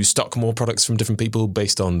to stock more products from different people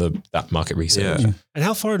based on that market research. Yeah. And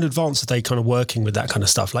how far in advance are they kind of working with that kind of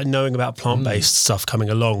stuff, like knowing about plant-based stuff coming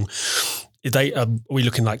along? Are we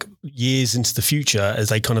looking like years into the future as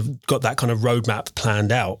they kind of got that kind of roadmap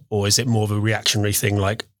planned out, or is it more of a reactionary thing,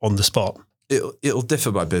 like on the spot? It'll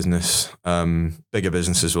differ by business. Bigger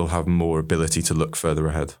businesses will have more ability to look further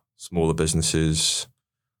ahead. Smaller businesses,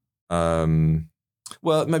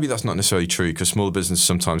 well, maybe that's not necessarily true, because smaller businesses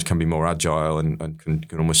sometimes can be more agile and can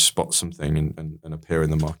almost spot something and appear in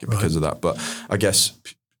the market because of that. But I guess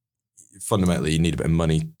fundamentally you need a bit of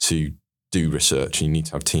money to do research, and you need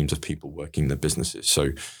to have teams of people working their businesses.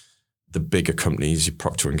 So the bigger companies, your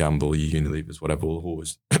Procter & Gamble, your Unilevers, whatever, will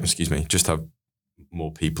always, just have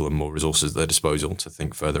more people and more resources at their disposal to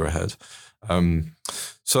think further ahead.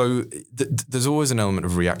 So there's always an element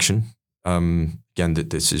of reaction. Again,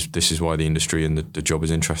 this is why the industry and the job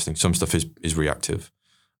is interesting. Some stuff is reactive.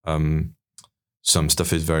 Some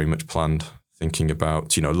stuff is very much planned, thinking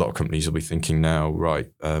about, a lot of companies will be thinking now, right,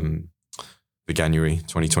 for January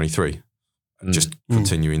 2023. Just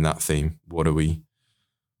continuing that theme. What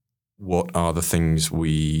are the things do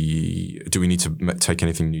we need to take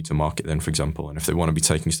anything new to market then, for example? And if they want to be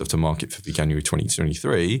taking stuff to market for January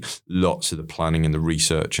 2023, lots of the planning and the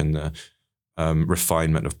research and the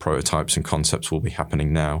refinement of prototypes and concepts will be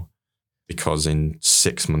happening now, because in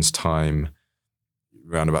 6 months' time,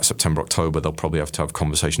 around about September, October, they'll probably have to have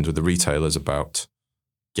conversations with the retailers about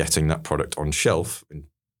getting that product on shelf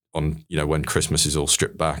when Christmas is all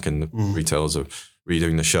stripped back and the retailers are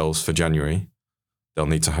redoing the shelves for January. They'll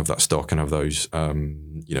need to have that stock and have those, what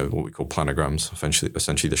we call planograms,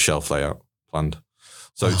 essentially the shelf layout planned.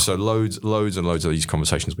 So loads and loads of these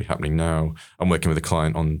conversations will be happening now. I'm working with a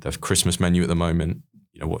client on their Christmas menu at the moment.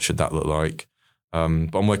 What should that look like? But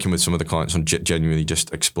I'm working with some of the clients on genuinely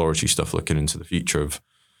just exploratory stuff, looking into the future of,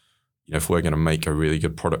 if we're going to make a really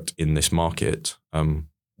good product in this market,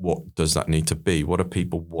 what does that need to be? What do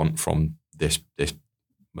people want from this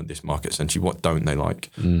market essentially? What don't they like?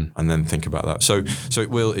 And then think about that. So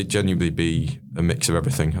it genuinely be a mix of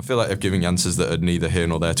everything. I feel like I'm giving answers that are neither here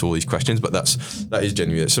nor there to all these questions, but that is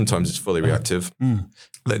genuine. Sometimes it's fully reactive.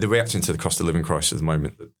 Like the reaction to the cost of living crisis at the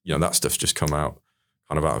moment, that stuff's just come out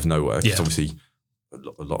kind of out of nowhere. Because obviously a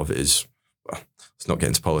lot of it is, let's not get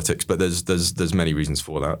into politics, but there's many reasons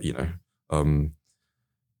for that,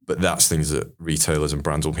 but that's things that retailers and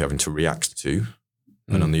brands will be having to react to.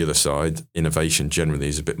 And on the other side, innovation generally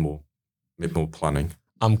is a bit more planning.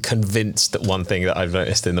 I'm convinced that one thing that I've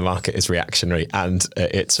noticed in the market is reactionary, and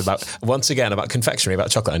it's about confectionery, about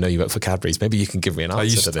chocolate. I know you work for Cadbury's. Maybe you can give me an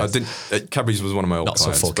answer to this. Cadbury's was one of my old Not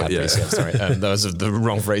clients. so full Cadbury's, sorry. That was the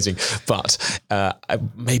wrong phrasing. But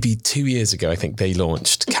maybe 2 years ago, I think they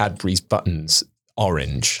launched Cadbury's Buttons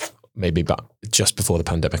Orange. Maybe but just before the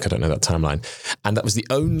pandemic, I don't know that timeline. And that was the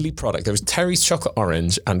only product. There was Terry's Chocolate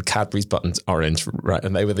Orange and Cadbury's Buttons Orange, right?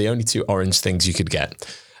 And they were the only two orange things you could get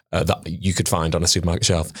that you could find on a supermarket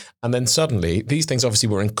shelf. And then suddenly, these things obviously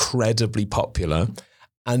were incredibly popular.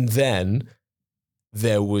 And then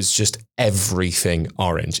there was just everything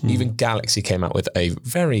orange. Even Galaxy came out with a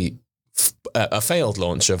very a failed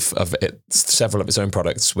launch of several of its own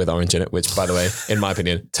products with orange in it, which, by the way, in my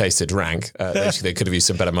opinion, tasted rank. They could have used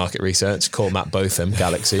some better market research. Call Matt Botham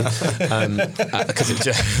Galaxy, because it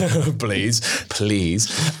just please.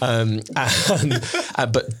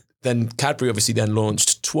 But then Cadbury obviously then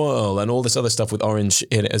launched Twirl and all this other stuff with orange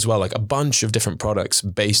in it as well, like a bunch of different products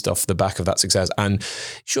based off the back of that success. And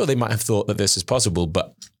sure, they might have thought that this is possible,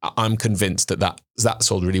 but I'm convinced that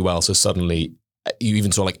sold really well. So suddenly you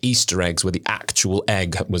even saw like Easter eggs where the actual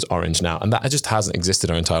egg was orange now. And that just hasn't existed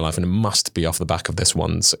our entire life. And it must be off the back of this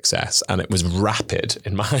one success. And it was rapid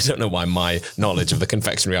in I don't know why my knowledge of the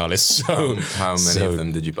confectionery aisle is so... How many of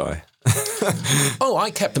them did you buy? I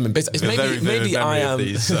kept them in business. Maybe I am.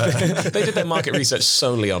 They did their market research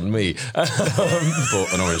solely on me.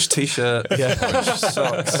 Bought an orange T-shirt, orange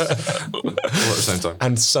socks, all at the same time.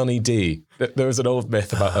 And Sunny D. There was an old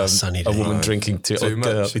myth about a woman drinking too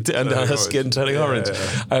much and her skin turning orange.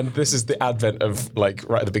 Yeah. And this is the advent of right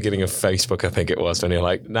at the beginning of Facebook, I think it was, when you're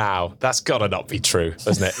like, now that's gotta not be true,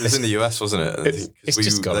 isn't it? It was in the US, wasn't it? It's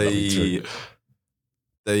just gotta not be true.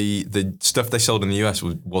 The stuff they sold in the US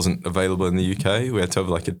wasn't available in the UK. We had to have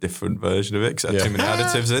a different version of it because it had too many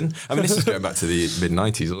additives in. I mean, this is going back to the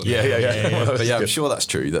mid-90s, wasn't it? Yeah. But I'm sure that's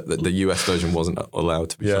true, that the US version wasn't allowed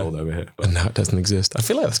to be sold over here. But now it doesn't exist. I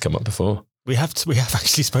feel like that's come up before. We have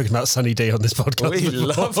actually spoken about Sunny D on this podcast. We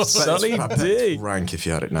love Sunny D. Rank if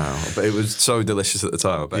you had it now, but it was so delicious at the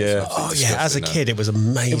time. As a kid, it was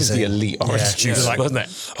amazing. It was the elite orange juice, wasn't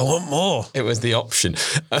it? I want more. It was the option.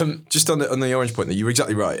 Just on the orange point, you're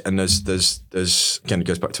exactly right. And there's again, it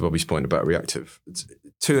goes back to Bobby's point about reactive.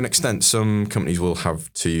 To an extent, some companies will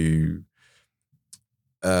have to.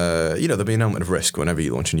 There'll be an element of risk whenever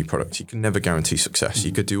you launch a new product. You can never guarantee success.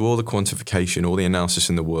 You could do all the quantification, all the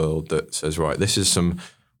analysis in the world that says, right, this is some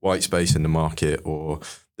white space in the market, or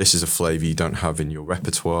this is a flavour you don't have in your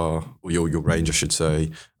repertoire, or your range, I should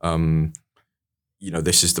say.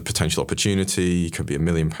 This is the potential opportunity. It could be £1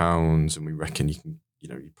 million, and we reckon you can,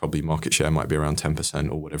 probably market share might be around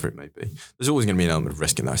 10% or whatever it may be. There's always going to be an element of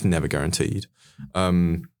risk in that. It's never guaranteed.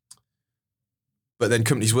 But then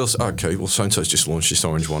companies will say, okay, well, so-and-so's just launched this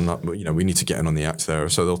orange one. We need to get in on the act there.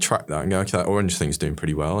 So they'll track that and go, okay, that orange thing's doing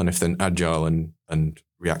pretty well. And if they're agile and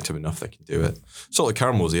reactive enough, they can do it. Salted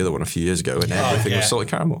caramel was the other one a few years ago, and everything was salted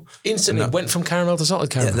caramel. Instantly went from caramel to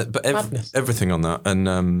salted caramel. Yeah, but everything on that. And,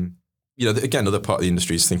 again, other part of the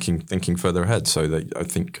industry is thinking further ahead. So I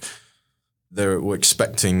think we're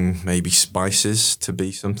expecting maybe spices to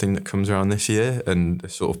be something that comes around this year, and a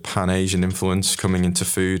sort of pan-Asian influence coming into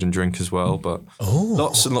food and drink as well. But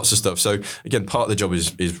lots and lots of stuff. So again, part of the job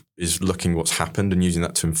is looking what's happened and using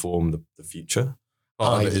that to inform the future.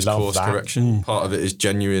 Part of it is course correction. Part of it is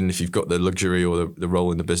genuine. If you've got the luxury or the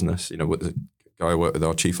role in the business, with the guy I work with,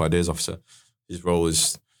 our chief ideas officer, his role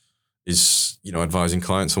is advising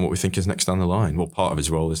clients on what we think is next down the line. Well, part of his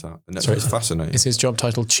role is that. And that's it's fascinating. Is his job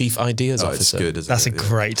title Chief Ideas Officer? It's good, isn't that's it? a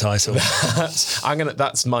great title.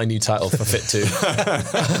 That's my new title for Fit 2.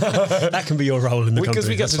 That can be your role in the company. Because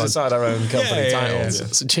we get to decide our own company titles. Yeah.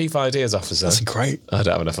 So Chief Ideas Officer. That's great. I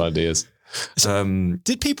don't have enough ideas.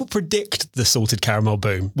 Did people predict the salted caramel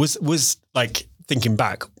boom? Was like, thinking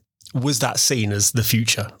back, was that seen as the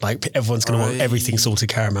future? Like, everyone's going to want everything salted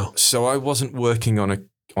caramel. So I wasn't working on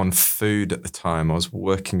food at the time. I was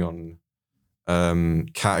working on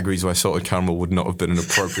categories where salted caramel would not have been an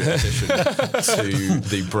appropriate addition to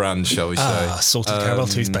the brand, shall we say? Salted caramel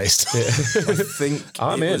toothpaste. I think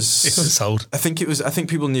it was sold. I think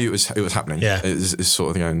people knew it was happening. Yeah, it was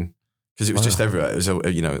sort of going, because it was just everywhere. It was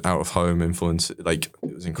out of home influence. Like,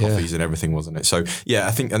 it was in coffees and everything, wasn't it? So yeah,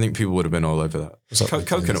 I think people would have been all over that.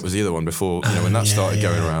 Coconut was the other one before. When that started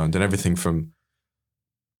going around, and everything from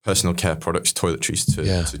personal care products, toiletries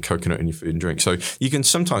to coconut in your food and drink. So you can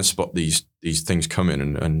sometimes spot these things coming,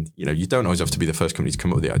 and you don't always have to be the first company to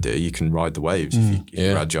come up with the idea. You can ride the waves if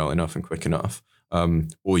you're agile enough and quick enough,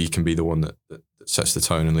 or you can be the one that sets the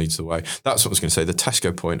tone and leads the way. That's what I was going to say. The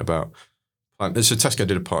Tesco point about, so Tesco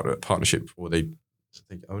did a partnership, or I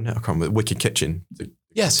can't remember, Wicked Kitchen.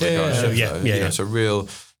 So real.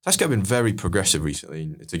 Tesco have been very progressive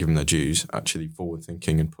recently, to give them their dues, actually forward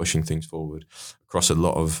thinking and pushing things forward across a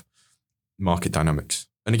lot of market dynamics.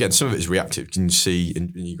 And again, some of it is reactive. You can see,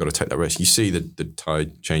 and you've got to take that risk. You see the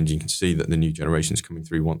tide changing. You can see that the new generations coming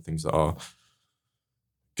through want things that are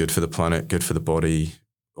good for the planet, good for the body,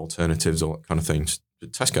 alternatives, all that kind of things.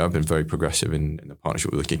 But Tesco have been very progressive in the partnership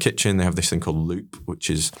with Wicked Kitchen. They have this thing called Loop, which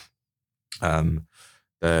is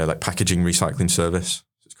their like packaging recycling service.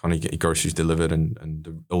 Kind of get your groceries delivered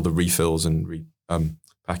and all the refills and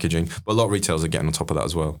packaging. But a lot of retailers are getting on top of that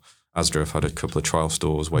as well. Asda have had a couple of trial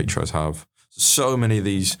stores. Waitrose have. So many of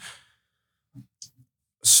these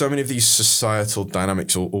societal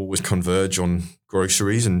dynamics will always converge on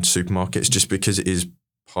groceries and supermarkets, just because it is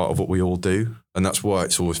part of what we all do. And that's why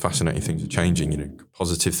it's always fascinating. Things are changing.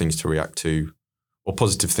 Positive things to react to, or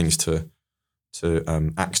positive things to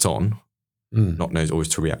act on, not always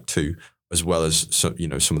to react to, as well as some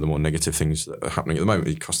of the more negative things that are happening at the moment,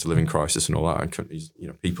 the cost of living crisis and all that, and companies,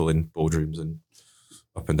 people in boardrooms and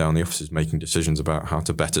up and down the offices making decisions about how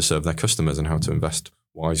to better serve their customers and how to invest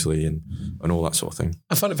wisely and all that sort of thing.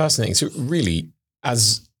 I find it fascinating. So really,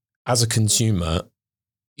 as a consumer,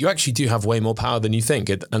 you actually do have way more power than you think.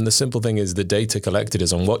 And the simple thing is, the data collected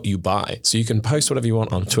is on what you buy. So you can post whatever you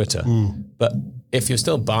want on Twitter, but if you're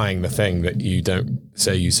still buying the thing that you don't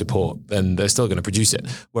say you support, then they're still going to produce it.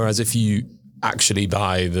 Whereas if you actually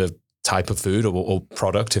buy the type of food or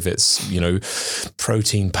product, if it's,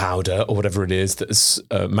 protein powder or whatever it is that's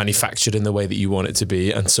manufactured in the way that you want it to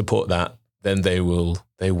be, and support that, then they will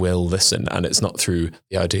listen. And it's not through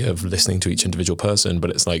the idea of listening to each individual person, but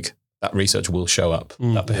it's like, that research will show up,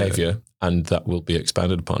 that behavior, and that will be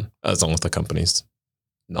expanded upon, as long as the company's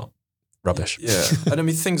not rubbish. Yeah. And I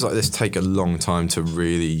mean, things like this take a long time to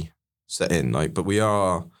really set in, but we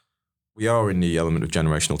are in the element of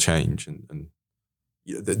generational change, and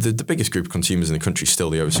the biggest group of consumers in the country is still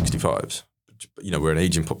the over 65s. But, we're an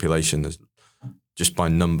aging population, just by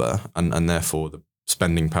number, and therefore the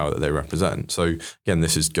spending power that they represent. So again,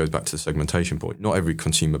 goes back to the segmentation point. Not every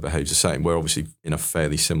consumer behaves the same. We're obviously in a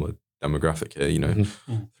fairly similar demographic here,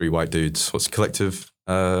 three white dudes. What's collective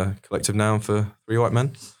noun for three white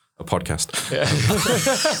men? A podcast. Yeah.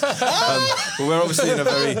 But we're obviously in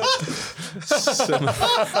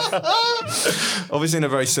a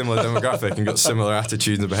very similar demographic and got similar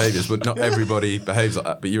attitudes and behaviours, but not everybody behaves like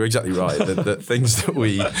that. But you're exactly right. That things that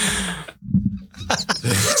we...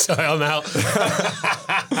 Sorry, I'm out.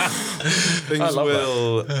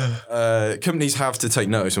 Companies have to take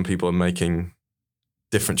notice when people are making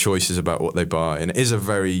different choices about what they buy. And it is a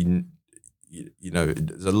very,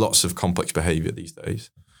 there's lots of complex behaviour these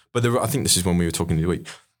days. But I think this is when we were talking the other week.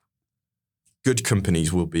 Good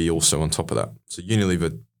companies will be also on top of that. So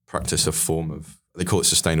Unilever practice a form of, they call it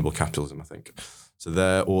sustainable capitalism, I think. So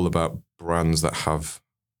they're all about brands that have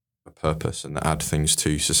a purpose and that add things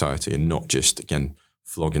to society, and not just, again,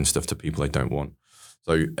 flogging stuff to people they don't want.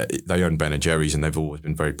 So they own Ben & Jerry's, and they've always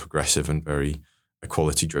been very progressive and very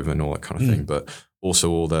equality driven, all that kind of thing. But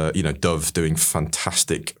also all the, Dove doing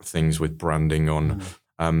fantastic things with branding on.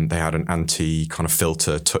 They had an anti kind of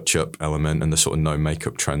filter touch up element and the sort of no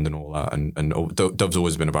makeup trend and all that. And Dove's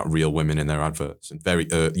always been about real women in their adverts and very,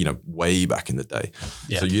 way back in the day.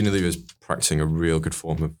 Yeah. So Unilever is practicing a real good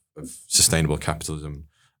form of sustainable capitalism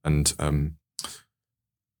and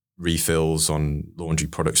refills on laundry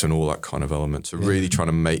products and all that kind of element. So really trying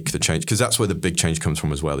to make the change, because that's where the big change comes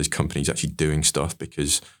from as well, is companies actually doing stuff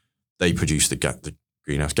because they produce the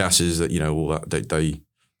greenhouse gases that, all that they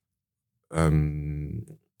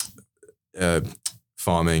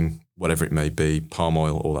farming, whatever it may be, palm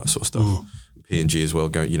oil, all that sort of stuff. P&G as well,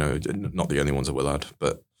 not the only ones that we'll add,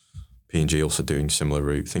 but P&G also doing similar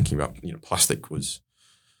route, thinking about, plastic was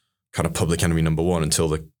kind of public enemy number one until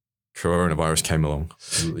the coronavirus came along.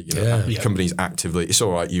 Companies actively, it's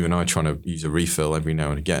all right, you and I trying to use a refill every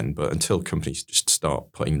now and again, but until companies just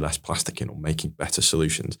start putting less plastic in or making better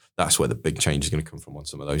solutions, that's where the big change is going to come from on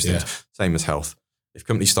some of those things. Same as health. If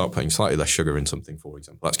companies start putting slightly less sugar in something, for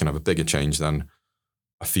example, that's going to have a bigger change than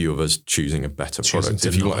a few of us choosing a better product.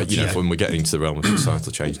 If you want, when we're getting into the realm of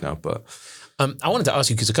societal change now. But I wanted to ask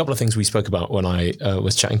you, because a couple of things we spoke about when I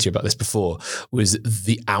was chatting to you about this before was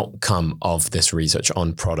the outcome of this research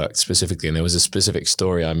on product specifically. And there was a specific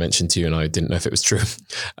story I mentioned to you and I didn't know if it was true.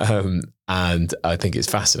 And I think it's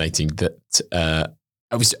fascinating that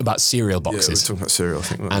it was about cereal boxes. Yeah, we're talking about cereal, I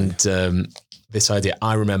think. And this idea,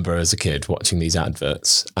 I remember as a kid watching these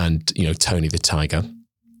adverts and, Tony the Tiger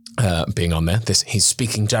being on there. He's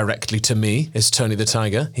speaking directly to me, is Tony the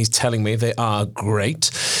Tiger. He's telling me they are great.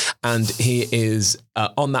 And he is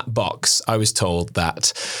on that box. I was told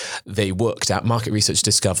that they worked out, market research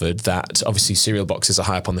discovered that obviously cereal boxes are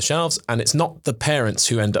high up on the shelves and it's not the parents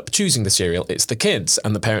who end up choosing the cereal, it's the kids.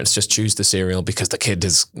 And the parents just choose the cereal because the kid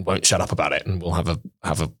won't shut up about it and will have a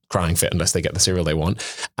crying fit unless they get the cereal they want.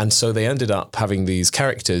 And so they ended up having these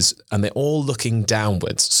characters and they're all looking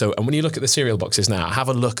downwards. So, and when you look at the cereal boxes now, have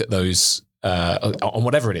a look at those on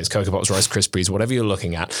whatever it is, Cocoa Pops, Rice Krispies, whatever you're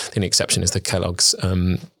looking at. The only exception is the Kellogg's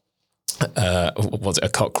was it a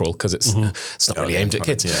cockerel, because it's not really aimed at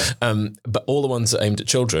kids. But all the ones that are aimed at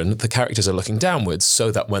children, the characters are looking downwards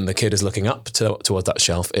so that when the kid is looking up towards that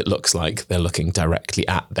shelf, it looks like they're looking directly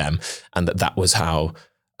at them, and that was how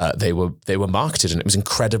they were marketed, and it was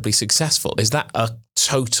incredibly successful. Is that a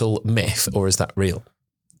total myth or is that real?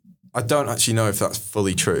 I don't actually know if that's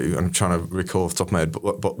fully true. I'm trying to recall off the top of my head,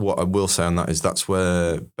 but what I will say on that is that's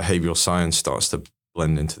where behavioural science starts to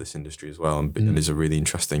blend into this industry as well, and is a really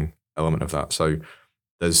interesting element of that. So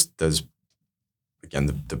there's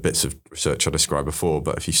again the bits of research I described before,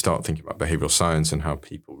 but if you start thinking about behavioural science and how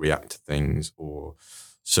people react to things or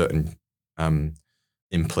certain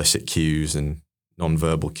implicit cues and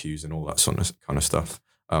non-verbal cues and all that sort of kind of stuff.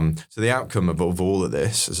 So the outcome of all of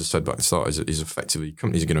this, as I said back at the start, is effectively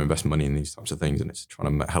companies are going to invest money in these types of things, and it's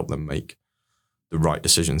trying to help them make the right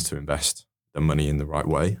decisions to invest their money in the right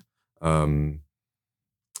way. And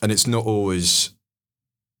it's not always,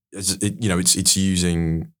 it's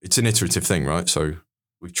an iterative thing, right? So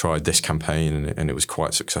we've tried this campaign and it was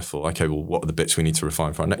quite successful. Okay, well, what are the bits we need to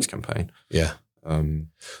refine for our next campaign? Yeah.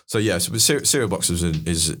 So cereal boxes I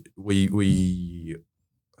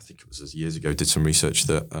think it was years ago, did some research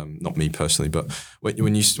that, not me personally, but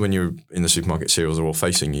when you're in the supermarket, cereals are all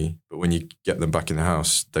facing you, but when you get them back in the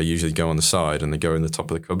house, they usually go on the side and they go in the top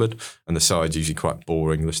of the cupboard, and the side's usually quite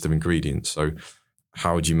boring list of ingredients. So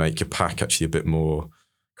how would you make your pack actually a bit more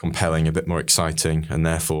compelling, a bit more exciting? And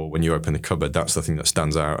therefore, when you open the cupboard, that's the thing that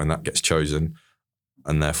stands out and that gets chosen.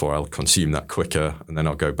 And therefore, I'll consume that quicker, and then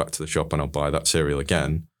I'll go back to the shop and I'll buy that cereal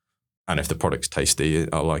again. And if the product's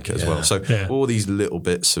tasty, I like it as well. So all these little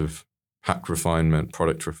bits of pack refinement,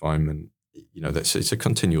 product refinement, it's a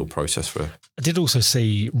continual process for. I did also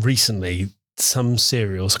see recently some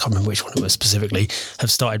cereals, I can't remember which one it was specifically,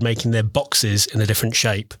 have started making their boxes in a different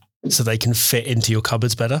shape so they can fit into your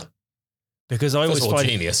cupboards better. Because I always find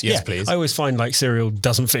genius, yes, please. I always find like cereal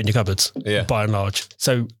doesn't fit in your cupboards, by and large.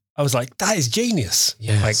 So I was like, that is genius.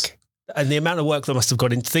 Yes. And the amount of work that must have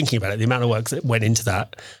gone into thinking about it, the amount of work that went into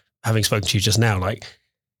that, having spoken to you just now, like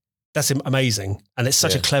that's amazing. And it's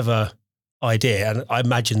such a clever idea. And I'm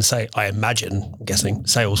guessing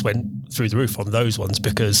sales went through the roof on those ones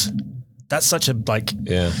because that's such a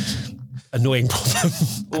annoying problem.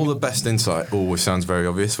 All the best insight always sounds very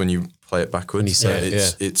obvious when you play it backwards. When you say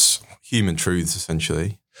it's human truths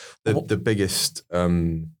essentially. The biggest, I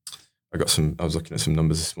was looking at some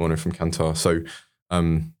numbers this morning from Kantar. So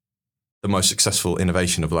the most successful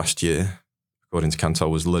innovation of last year, according to Kantar,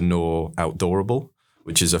 was Lenore Outdoorable,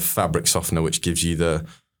 which is a fabric softener which gives you the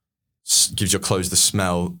gives your clothes the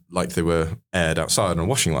smell like they were aired outside on a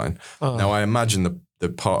washing line. Oh. Now, I imagine the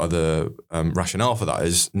part of the rationale for that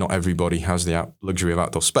is not everybody has the luxury of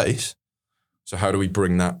outdoor space. So how do we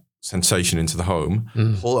bring that sensation into the home?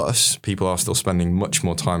 Plus, people are still spending much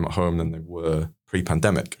more time at home than they were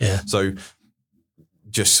pre-pandemic. Yeah. So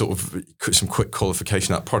just sort of some quick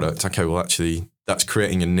qualification of that product. Okay, well, actually, that's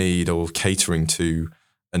creating a need or catering to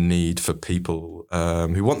a need for people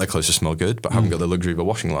who want their clothes to smell good, but haven't got the luxury of a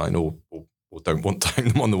washing line or don't want to hang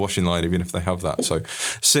them on the washing line, even if they have that. So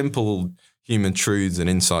simple human truths and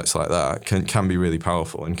insights like that can be really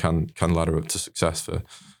powerful and can ladder up to success for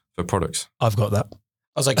products. I've got that.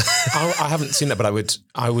 I was like, I haven't seen that, but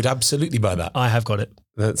I would absolutely buy that. I have got it.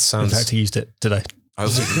 That sounds. In fact, I used it today. I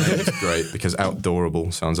also think the name is great because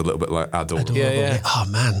outdoorable sounds a little bit like adorable. Yeah. Oh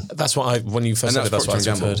man, That's what when you first said it, that's what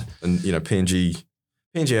I heard. And P&G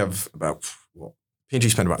have P&G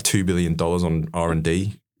spend about $2 billion on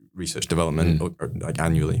R&D, research development, or like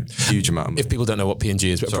annually. Huge amount of money. If people don't know what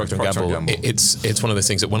P&G is, but Procter & Gamble, it's one of those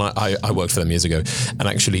things that when I worked for them years ago, and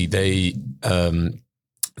actually they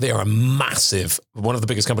are a massive, one of the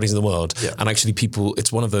biggest companies in the world. Yeah. And actually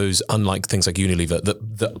it's one of those, unlike things like Unilever,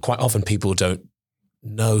 that quite often people don't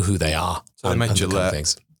know who they are. So they make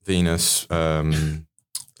Gillette, Venus,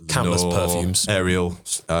 countless perfumes. Ariel,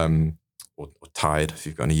 or Tide, if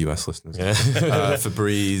you've got any US listeners. Yeah.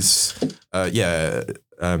 Febreze,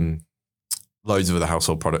 loads of other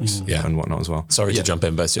household products and whatnot as well. Sorry to jump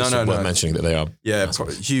in, but it's just worth mentioning that they are. Yeah,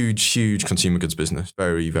 huge consumer goods business.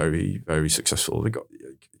 Very, very, very successful. They've got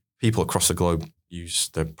people across the globe use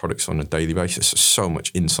their products on a daily basis. There's so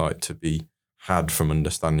much insight to be had from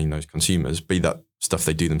understanding those consumers, be that stuff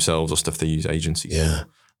they do themselves or stuff they use agencies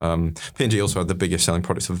for. P&G also had the biggest selling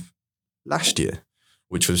products of last year,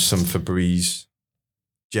 which was some Febreze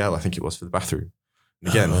gel, I think it was, for the bathroom. And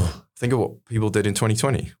again, think of what people did in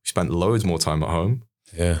 2020. We spent loads more time at home.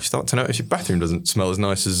 Yeah. You start to notice your bathroom doesn't smell as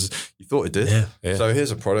nice as you thought it did. Yeah. So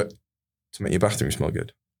here's a product to make your bathroom smell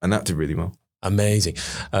good. And that did really well. Amazing.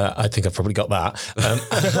 I think I've probably got that.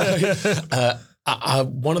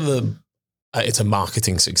 One of the, it's a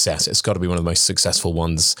marketing success. It's got to be one of the most successful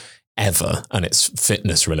ones ever. And it's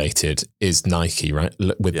fitness related is Nike, right?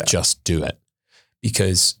 With Just Do It.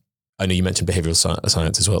 Because I know you mentioned behavioral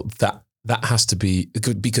science as well. That has to be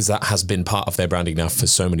good because that has been part of their branding now for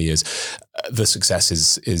so many years. The success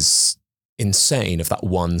is insane of that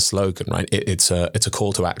one slogan, right? It's a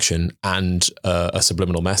call to action and a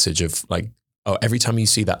subliminal message of like, oh, every time you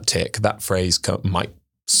see that tick, that phrase might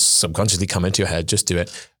subconsciously come into your head. Just do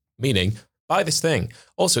it. Meaning, buy this thing.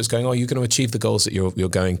 Also, it's going, oh, you're going to achieve the goals that you're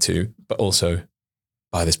going to, but also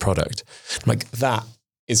buy this product. Like that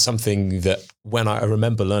is something that when I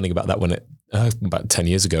remember learning about that when about 10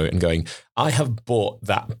 years ago and going, I have bought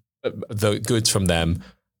the goods from them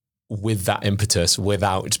with that impetus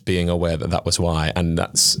without being aware that was why. And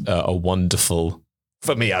that's a wonderful,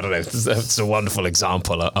 for me, I don't know, it's a wonderful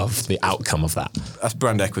example of the outcome of that. That's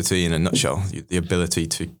brand equity in a nutshell, the ability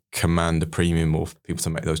to command a premium or for people to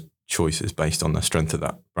make those choices based on the strength of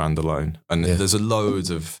that brand alone. And there's loads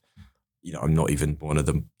of, I'm not even one of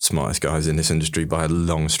the smartest guys in this industry by a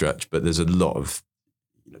long stretch, but there's a lot of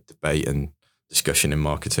debate and discussion in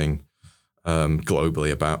marketing globally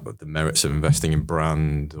about the merits of investing in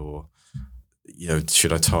brand or,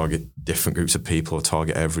 should I target different groups of people or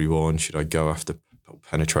target everyone? Should I go after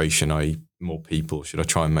penetration, i.e. more people? Should I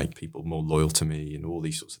try and make people more loyal to me and all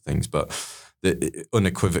these sorts of things? But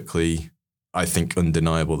unequivocally, I think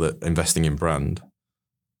undeniable that investing in brand,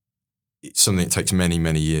 it's something that takes many,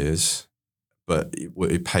 many years, but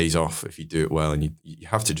it pays off if you do it well, and you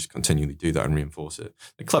have to just continually do that and reinforce it.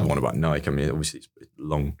 The clever one about Nike, I mean, obviously it's a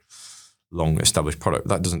long established product.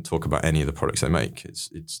 That doesn't talk about any of the products they make.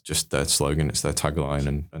 It's just their slogan, it's their tagline,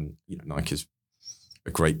 and Nike is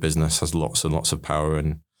a great business, has lots and lots of power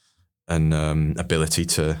and ability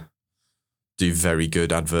to do very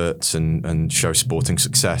good adverts and show sporting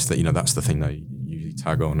success. That that's the thing they usually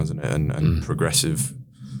tag on, isn't it? And progressive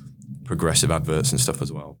adverts and stuff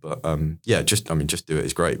as well. But just do it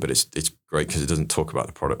is great, but it's great because it doesn't talk about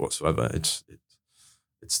the product whatsoever. It's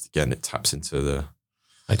again, it taps into the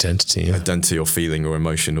identity or feeling or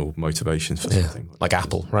emotional motivations for something like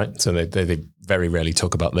Apple, right? So they very rarely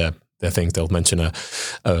talk about their things. They'll mention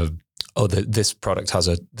this product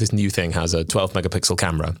this new thing has a 12 megapixel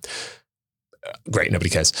camera. Great, nobody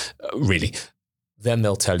cares, really. Then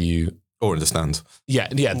they'll tell you, or understand.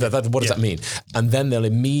 What does that mean? And then they'll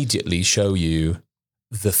immediately show you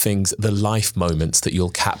the life moments that you'll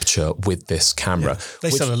capture with this camera. Yeah. They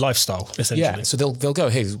sell a lifestyle, essentially. Yeah, so they'll go,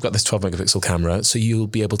 hey, we've got this 12 megapixel camera, so you'll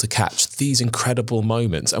be able to catch these incredible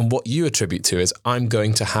moments. And what you attribute to is, I'm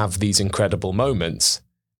going to have these incredible moments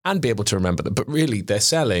and be able to remember them. But really, they're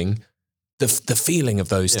selling the feeling of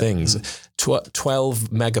those things. 12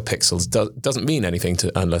 megapixels doesn't mean anything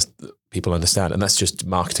unless people understand. And that's just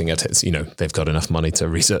marketing at its, they've got enough money to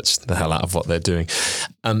research the hell out of what they're doing.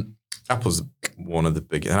 Apple's one of the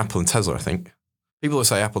biggest, Apple and Tesla, I think. People will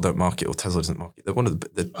say Apple don't market or Tesla doesn't market. They're one of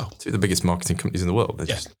two of the biggest marketing companies in the world.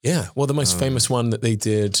 Well, the most famous one that they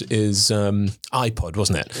did is iPod,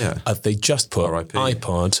 wasn't it? Yeah. They just put RIP.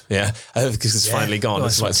 iPod, because it's finally gone.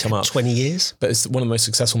 That's why it's come up. 20 years. But it's one of the most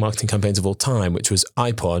successful marketing campaigns of all time, which was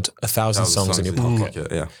iPod, 1,000 songs in your pocket.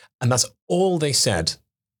 Yeah. And that's all they said.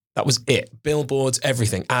 That was it. Billboards,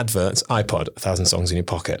 everything, adverts, iPod, 1,000 songs in your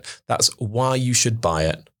pocket. That's why you should buy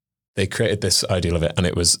it. They created this ideal of it, and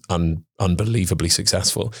it was unbelievably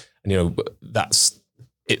successful. And, that's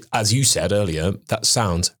it. As you said earlier, that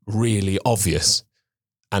sounds really obvious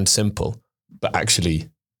and simple, but actually,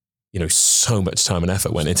 so much time and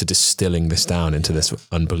effort went into distilling this down into this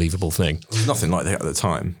unbelievable thing. There's nothing like that at the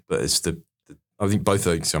time, but it's I think both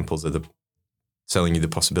those examples are selling you the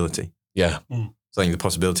possibility. Yeah. Selling the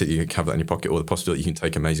possibility that you can have that in your pocket, or the possibility you can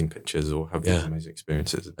take amazing pictures or have these amazing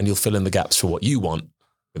experiences. And you'll fill in the gaps for what you want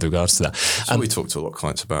with regards to that. So we talk to a lot of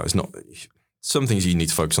clients about, it's not, some things you need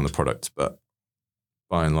to focus on the product, but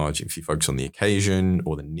by and large, if you focus on the occasion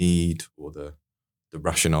or the need or the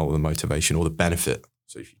rationale or the motivation or the benefit.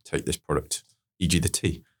 So if you take this product, e.g. the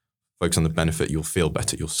tea, focus on the benefit, you'll feel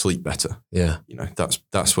better, you'll sleep better. Yeah.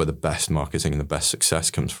 That's where the best marketing and the best success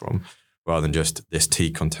comes from, rather than just this tea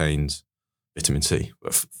contains vitamin C.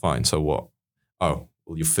 But fine, so what? Oh,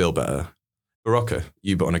 well, you feel better. Barocca,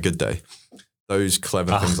 you but on a good day. Those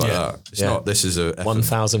clever things like that. It's not, this is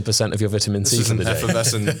 1,000% of your vitamin C from the day.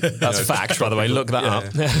 Effervescent. That's fact, by the way. Look that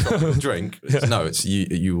up. Drink. No, it's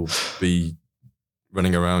you will be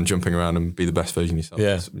running around, jumping around, and be the best version of yourself.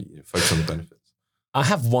 Yeah. Focus on the benefits. I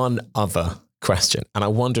have one other question, and I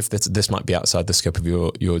wonder if this might be outside the scope of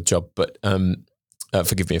your job, but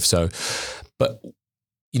forgive me if so. But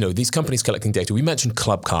these companies collecting data, we mentioned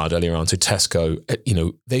Clubcard earlier on, so Tesco,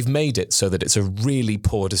 they've made it so that it's a really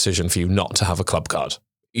poor decision for you not to have a Clubcard.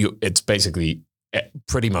 It's basically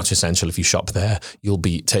pretty much essential. If you shop there, you'll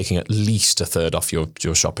be taking at least a third off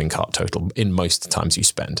your shopping cart total in most times you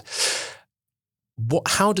spend.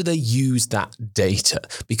 How do they use that data?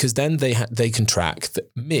 Because then they can track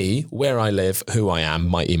me, where I live, who I am,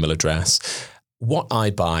 my email address, what I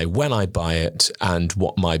buy, when I buy it, and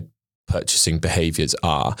what my purchasing behaviors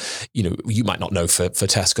are. You might not know for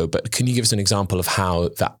Tesco, but can you give us an example of how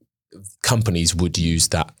that companies would use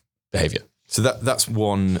that behavior? So that's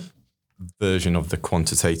one version of the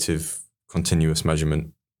quantitative continuous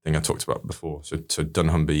measurement thing I talked about before. So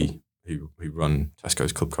Dunnhumby, who run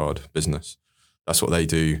Tesco's Clubcard business, that's what they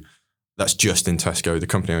do. That's just in Tesco. The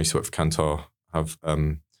company I used to work for, Kantar, have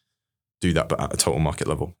do that, but at a total market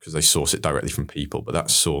level, because they source it directly from people. But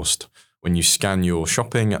that's sourced. When you scan your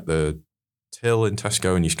shopping at the till in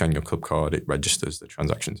Tesco and you scan your Clubcard, it registers the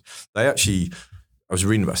transactions. I was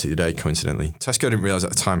reading about it the other day, coincidentally. Tesco didn't realize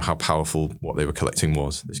at the time how powerful what they were collecting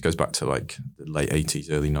was. This goes back to like the late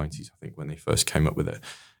 80s, early 90s, I think, when they first came up with it.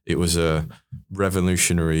 It was a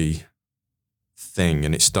revolutionary thing,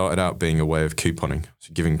 and it started out being a way of couponing,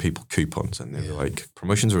 so giving people coupons. And they were like,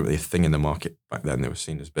 promotions were really a thing in the market back then. They were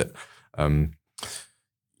seen as a bit...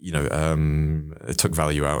 it took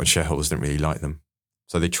value out, and shareholders didn't really like them.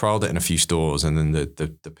 So they trialed it in a few stores, and then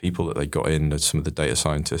the people that they got in, some of the data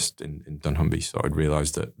scientists in Dunnhumby, started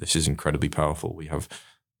realize that this is incredibly powerful. We have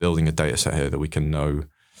building a data set here that we can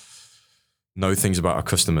know things about our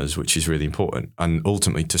customers, which is really important, and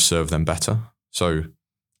ultimately to serve them better. So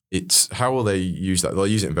it's, how will they use that? They'll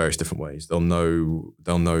use it in various different ways. They'll know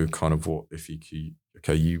kind of what, if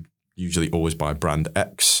you usually always buy brand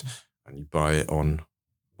X and you buy it on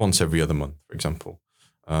once every other month, for example.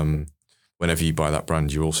 Whenever you buy that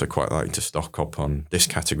brand, you're also quite likely to stock up on this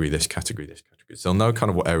category, this category, this category. So they'll know kind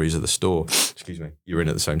of what areas of the store, you're in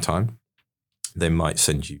at the same time. They might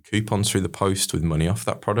send you coupons through the post with money off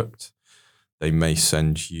that product. They may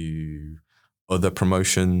send you other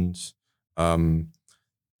promotions.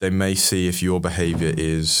 They may see if your behavior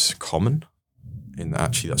is common, in that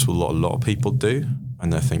actually that's what a lot of people do.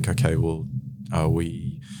 And they think, okay, well,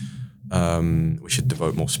 we should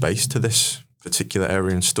devote more space to this particular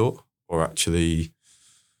area in store, or actually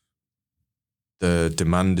the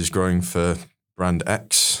demand is growing for brand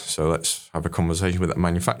X, So let's have a conversation with that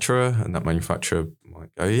manufacturer, and that manufacturer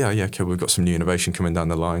might go, yeah, okay, we've got some new innovation coming down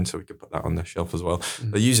the line, so we could put that on their shelf as well.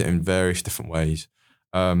 They use it in various different ways.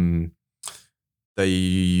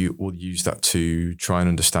 They will use that to try and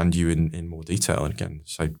understand you in more detail. And again,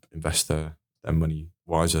 say invest their money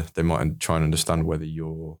wiser. They might try and understand whether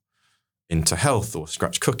you're into health or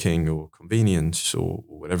scratch cooking or convenience or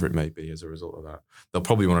whatever it may be as a result of that. They'll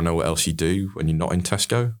probably want to know what else you do when you're not in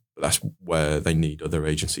Tesco, but that's where they need other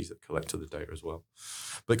agencies that collect other data as well.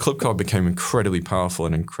 But Clubcard became incredibly powerful,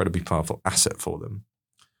 an incredibly powerful asset for them.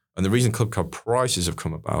 And the reason Clubcard prices have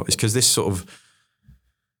come about is because this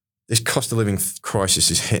cost of living crisis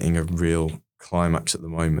is hitting a real climax at the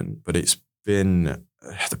moment, but it's been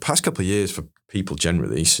the past couple of years for people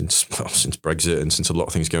generally since Brexit and since a lot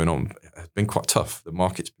of things going on, has been quite tough. The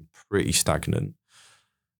market's been pretty stagnant.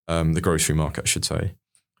 The grocery market, I should say.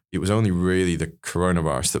 It was only really the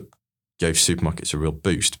coronavirus that gave supermarkets a real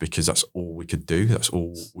boost because that's all we could do. That's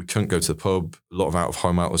all. We couldn't go to the pub. A lot of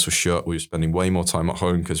out-of-home outlets were shut. We were spending way more time at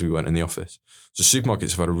home because we weren't in the office. So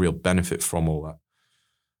supermarkets have had a real benefit from all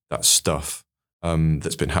that stuff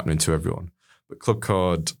that's been happening to everyone. But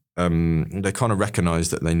Clubcard, they kind of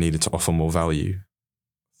recognised that they needed to offer more value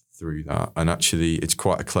through that. And actually, it's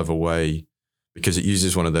quite a clever way because it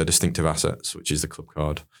uses one of their distinctive assets, which is the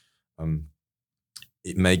Clubcard.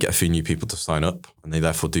 It may get a few new people to sign up, and they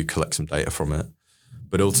therefore do collect some data from it.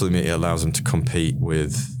 But ultimately, it allows them to compete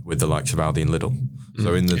with the likes of Aldi and Lidl.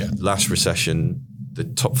 So in the last recession, the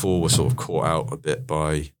top four were sort of caught out a bit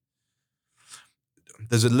by...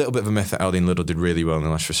 There's a little bit of a myth that Aldi and Lidl did really well in the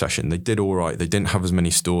last recession. They did all right. They didn't have as many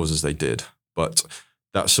stores as they did. But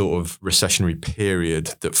that sort of recessionary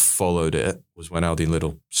period that followed it was when Aldi and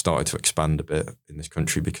Lidl started to expand a bit in this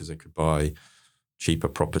country because they could buy cheaper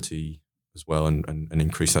property as well and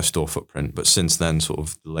increase their store footprint. But since then, sort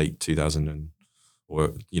of late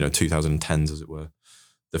 2010s, as it were,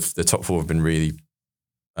 the top four have been really,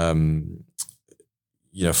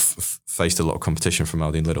 faced a lot of competition from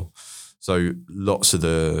Aldi and Lidl. So lots of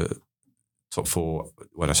the top four,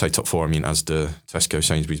 when I say top four, I mean Asda, Tesco,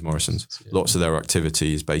 Sainsbury's, Morrison's. Lots of their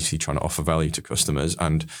activity is basically trying to offer value to customers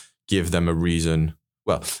and give them a reason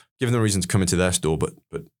to come into their store, but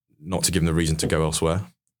not to give them the reason to go elsewhere.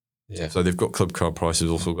 Yeah. So they've got Clubcard prices,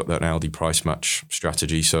 also got that Aldi price match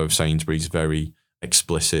strategy. So Sainsbury's, very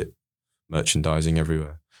explicit merchandising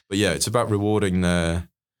everywhere. But yeah, it's about rewarding their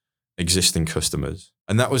existing customers.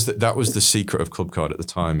 And that was the secret of Clubcard at the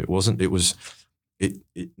time. It wasn't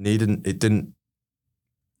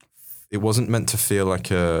meant to feel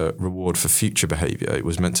like a reward for future behavior. It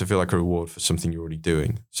was meant to feel like a reward for something you're already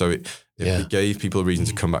doing. So it gave people a reason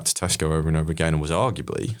to come back to Tesco over and over again, and was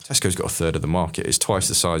arguably, Tesco's got a third of the market. It's twice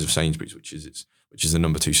the size of Sainsbury's, which is the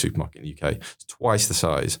number 2 supermarket in the UK. It's twice the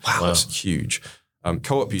size. Wow. That's huge.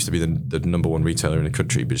 Co-op used to be the number 1 retailer in the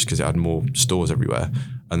country, but just because it had more stores everywhere.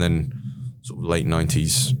 And then sort of late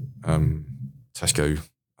 90s, Tesco,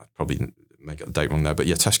 I'd probably make the date wrong there, but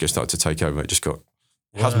yeah, Tesco started to take over. It just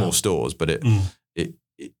has more stores, but it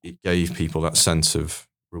gave people that sense of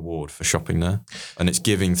reward for shopping there. And it's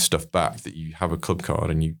giving stuff back that you have a Clubcard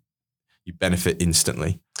and you benefit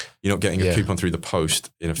instantly. You're not getting a coupon through the post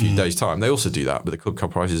in a few days' time. They also do that, but the Clubcard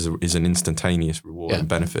price is an instantaneous reward and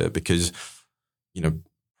benefit because,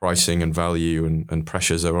 pricing and value and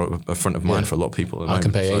pressures are front of mind for a lot of people. I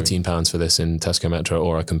can pay £18 for this in Tesco Metro,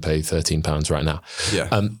 or I can pay £13 right now.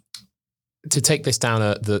 Yeah. To take this down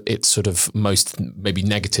its sort of most maybe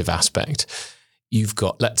negative aspect, you've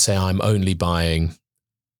got, let's say I'm only buying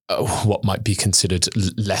what might be considered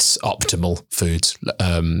less optimal foods,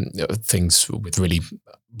 things with really,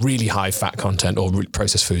 really high fat content or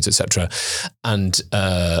processed foods, etc. And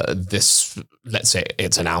this, let's say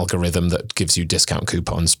it's an algorithm that gives you discount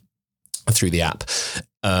coupons through the app.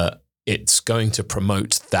 It's going to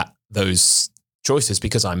promote those choices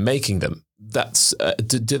because I'm making them. That's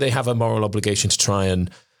do they have a moral obligation to try and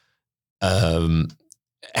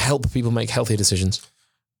help people make healthier decisions?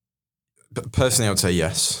 But personally, I would say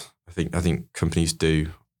yes. I think companies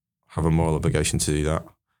do have a moral obligation to do that.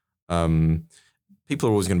 People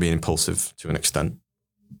are always going to be impulsive to an extent.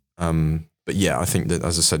 But yeah, I think that,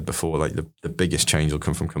 as I said before, like the biggest change will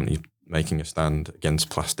come from companies making a stand against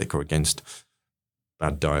plastic or against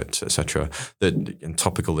bad diets, etc. And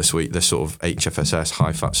topical this week, this sort of HFSS,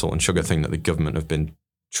 high fat, salt and sugar thing that the government have been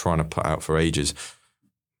trying to put out for ages.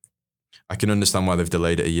 I can understand why they've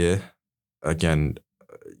delayed it a year. Again,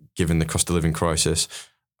 given the cost of living crisis,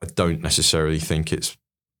 I don't necessarily think it's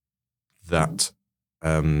that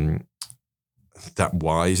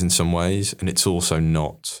wise in some ways, and it's also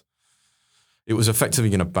not. It was effectively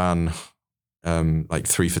going to ban like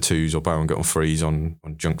 3 for 2s or buy one get one frees on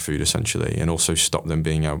junk food essentially, and also stop them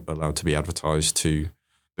being allowed to be advertised to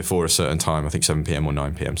before a certain time, I think 7 p.m. or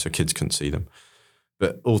 9 p.m. so kids couldn't see them.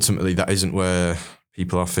 But ultimately that isn't where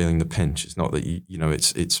people are feeling the pinch. It's not that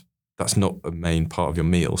it's that's not a main part of your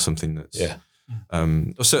meal, something that's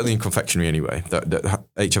or certainly in confectionery anyway, that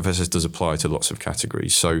HFSS does apply to lots of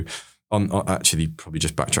categories. So on actually probably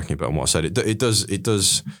just backtracking a bit on what I said, it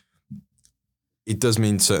does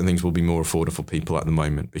mean certain things will be more affordable for people at the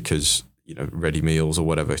moment because, ready meals or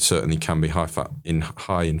whatever certainly can be high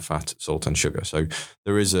in fat, salt and sugar. So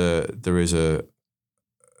there is a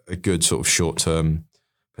good sort of short-term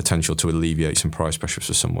potential to alleviate some price pressures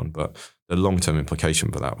for someone. But the long-term implication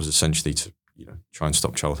for that was essentially to, try and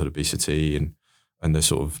stop childhood obesity and the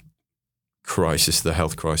sort of crisis, the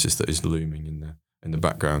health crisis that is looming in the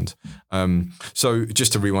background. So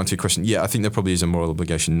just to rewind to your question, I think there probably is a moral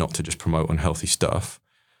obligation not to just promote unhealthy stuff.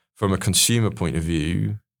 From a consumer point of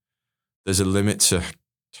view, there's a limit to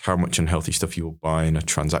how much unhealthy stuff you will buy in a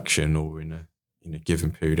transaction or in a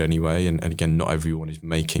given period anyway. And again, not everyone is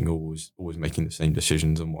making always making the same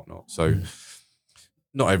decisions and whatnot. So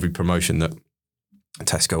not every promotion that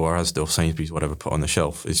Tesco or Asda or Sainsbury's, whatever, put on the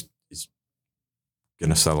shelf is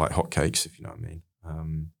going to sell like hotcakes, if you know what I mean.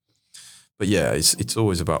 But it's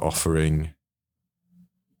always about offering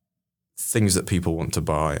things that people want to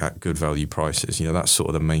buy at good value prices. That's sort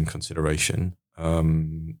of the main consideration.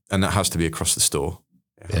 And that has to be across the store.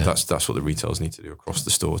 That's what the retailers need to do across the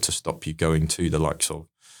store to stop you going to the likes of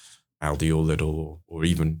Aldi or Lidl or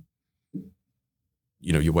even,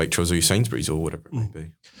 your Waitrose or your Sainsbury's or whatever it may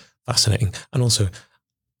be. Fascinating. And also,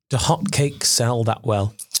 do hotcakes sell that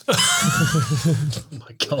well? Oh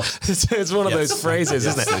my God. It's one of those phrases,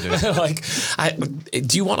 isn't it? Like,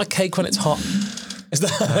 do you want a cake when it's hot? Is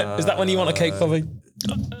that when you want a cake, Bobby?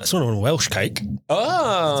 That's one on a Welsh cake.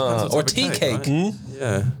 Oh, or tea cake. Right?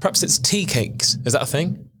 Yeah. Perhaps it's tea cakes. Is that a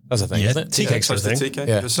thing? That's a thing, isn't it? Tea cakes are a thing. Tea cake?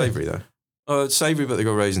 Yeah. It's savoury though. Oh, it's savoury, but they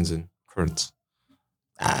got raisins in. Currants.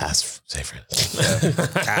 That's savoury.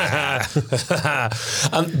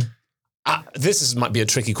 This might be a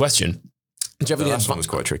tricky question. Do you have any Last one was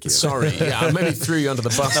quite tricky. Sorry, I maybe threw you under the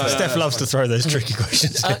bus. Steph loves to throw those tricky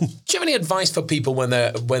questions in. Do you have any advice for people when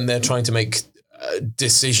they're trying to make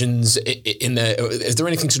decisions in their? Is there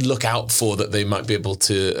anything to look out for that they might be able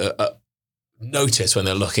to notice when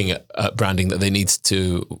they're looking at branding that they need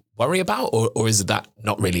to worry about, or is that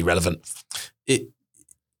not really relevant?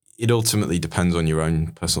 It ultimately depends on your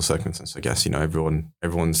own personal circumstance, I guess.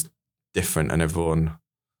 Everyone's different and everyone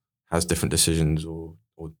has different decisions or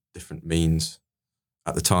different means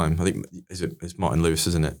at the time. I think it's Martin Lewis,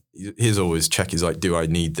 isn't it? His always check is like, do I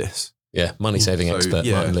need this? Yeah, money saving expert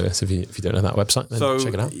Martin Lewis. If you don't know that website, then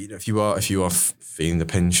check it out. If you are feeling the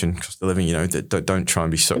pinch and cost of living, don't try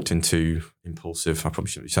and be sucked into impulsive. I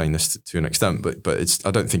probably shouldn't be saying this to an extent, but it's.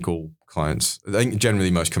 I don't think all clients. I think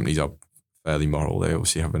generally most companies are fairly moral. They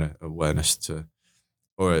obviously have an awareness to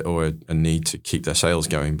or a need to keep their sales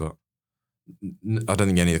going, but I don't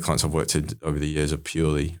think any of the clients I've worked with over the years are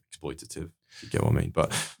purely exploitative. If you get what I mean?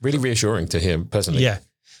 But really reassuring to hear personally. Yeah.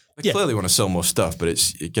 They clearly want to sell more stuff, but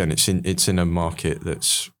it's in a market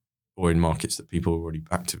in markets that people are already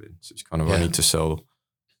active in. So it's kind of, I need to sell.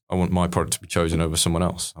 I want my product to be chosen over someone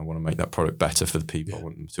else. I want to make that product better for the people. I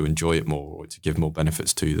want them to enjoy it more, or to give more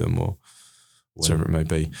benefits to them, or whatever it may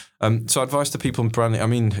be. So advice to people in branding. I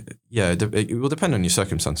mean, it will depend on your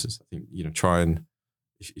circumstances. I think try and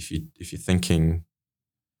if you're thinking,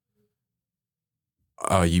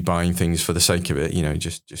 are you buying things for the sake of it?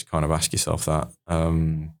 Just kind of ask yourself that.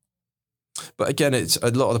 But again, it's a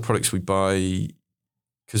lot of the products we buy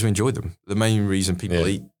because we enjoy them. The main reason people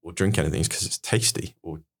eat or drink anything is because it's tasty,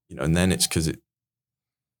 or and then it's because it,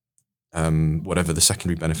 whatever the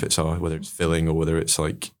secondary benefits are, whether it's filling or whether it's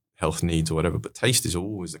like health needs or whatever. But taste is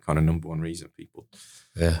always the kind of number one reason people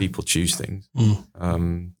choose things.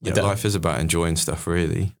 Life is about enjoying stuff,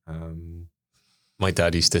 really. My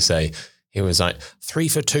dad used to say, he was like, 3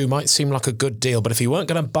 for 2 might seem like a good deal, but if you weren't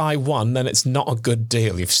going to buy one, then it's not a good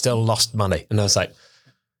deal. You've still lost money. And I was like,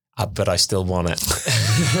 but I still want it.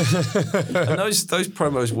 And those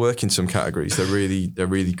promos work in some categories. They're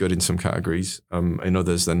really good in some categories. In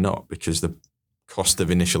others, they're not, because the cost of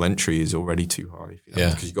initial entry is already too high.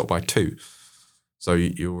 Because you've got to buy 2. So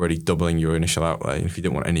you're already doubling your initial outlay if you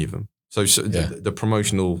didn't want any of them. So the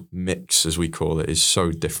promotional mix, as we call it, is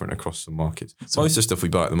so different across the markets. So most of the stuff we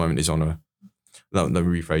buy at the moment is on let me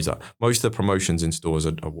rephrase that. Most of the promotions in stores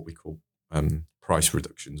are what we call price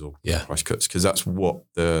reductions or price cuts, because that's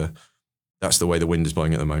the way the wind is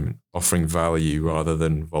blowing at the moment, offering value rather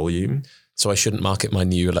than volume. So I shouldn't market my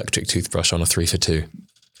new electric toothbrush on a 3 for 2.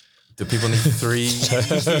 Do people need 3?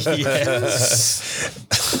 Yes.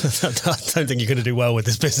 I don't think you're going to do well with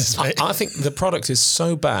this business, mate. I think the product is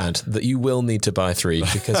so bad that you will need to buy 3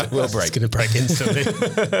 because it will break. It's going to break instantly.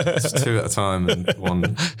 It's 2 at a time and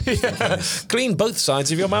 1. Clean both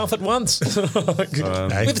sides of your mouth at once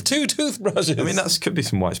with 2 toothbrushes. I mean, that could be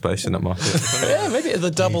some white space in that market. Yeah, maybe the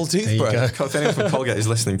double toothbrush. If anyone from Colgate is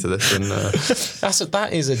listening to this, then that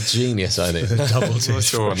is a genius idea. Double I'm not toothbrush.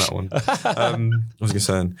 sure on that one. What was I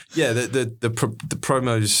saying? Yeah, the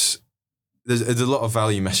promos. There's a lot of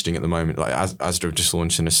value messaging at the moment. Like Asda have just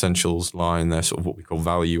launched an essentials line. They're sort of what we call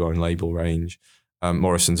value own label range.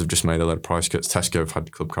 Morrison's have just made a lot of price cuts. Tesco have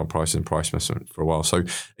had club card prices and price measurement for a while. So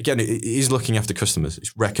again, it is looking after customers.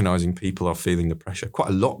 It's recognising people are feeling the pressure. Quite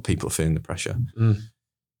a lot of people are feeling the pressure.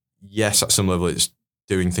 Yes, at some level, it's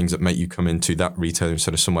doing things that make you come into that retailer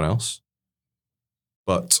instead of someone else.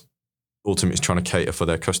 But ultimately, it's trying to cater for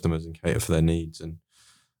their customers and cater for their needs and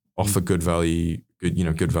offer good value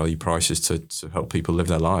prices to help people live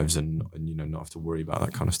their lives and not have to worry about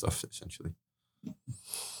that kind of stuff, essentially. Do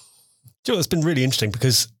you know, it's been really interesting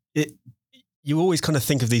because you always kind of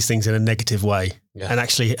think of these things in a negative way. Yeah. And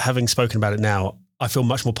actually, having spoken about it now, I feel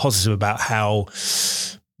much more positive about how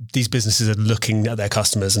these businesses are looking at their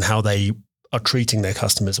customers and how they are treating their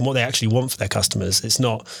customers and what they actually want for their customers. It's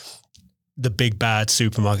not the big bad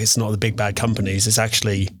supermarkets, it's not the big bad companies. It's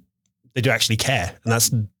actually, they do actually care. And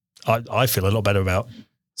that's, I feel a lot better about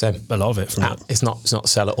a lot of it from that. It's not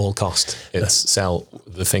sell at all cost. It's sell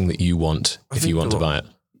the thing that you want if you want to buy it.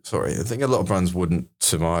 Sorry, I think a lot of brands wouldn't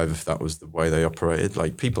survive if that was the way they operated.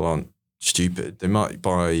 Like, people aren't stupid. They might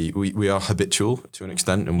buy, we are habitual to an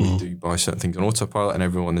extent, and we do buy certain things on autopilot, and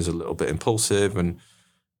everyone is a little bit impulsive and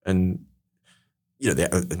at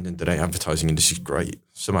the end of the day, advertising industry is great.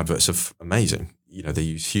 Some adverts are amazing. They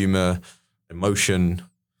use humour, emotion,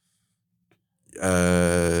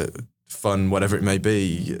 fun, whatever it may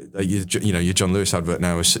be. Your John Lewis advert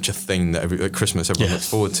now is such a thing that at Christmas everyone looks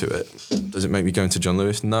forward to it. Does it make me go into John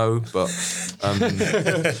Lewis? No, but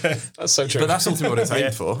that's so true. But that's ultimately what it's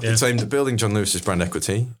aimed for. Yeah. It's aimed at building John Lewis's brand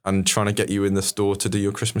equity and trying to get you in the store to do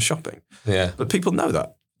your Christmas shopping. Yeah, but people know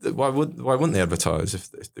that. Why wouldn't they advertise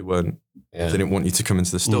if they weren't? Yeah. If they didn't want you to come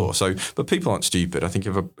into the store. So, but people aren't stupid. I think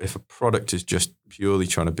if a product is just purely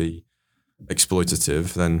trying to be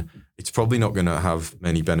exploitative, then it's probably not going to have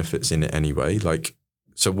many benefits in it anyway. Like,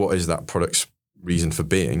 so what is that product's reason for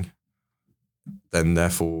being? Then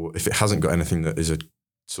therefore, if it hasn't got anything that is a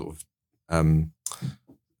sort of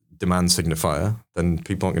demand signifier, then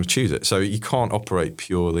people aren't going to choose it. So you can't operate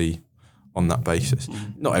purely on that basis.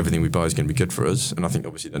 Not everything we buy is going to be good for us. And I think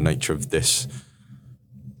obviously the nature of this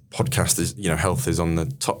podcast is, health is on the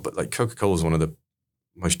top, but like Coca-Cola is one of the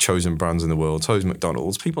most chosen brands in the world. So is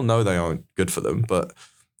McDonald's. People know they aren't good for them, but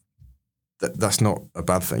that's not a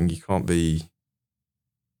bad thing. You can't be,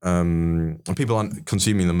 and people aren't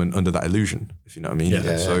consuming them under that illusion, if you know what I mean.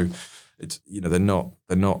 Yeah. So it's, they're not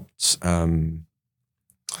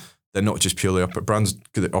just purely brands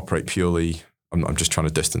that operate purely. I'm just trying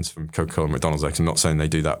to distance from Coca-Cola and McDonald's because I'm not saying they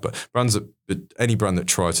do that, but any brand that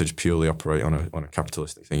tries to just purely operate on a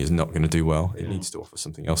capitalistic thing is not going to do well. It needs to offer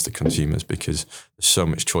something else to consumers because there's so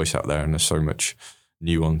much choice out there and there's so much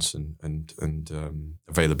nuance and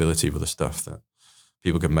availability of other stuff that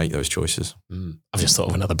people can make those choices. I've just thought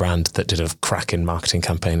of another brand that did a cracking marketing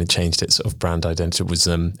campaign and changed its sort of brand identity. It was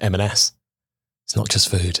M&S. It's not just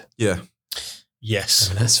food. Yeah. Yes.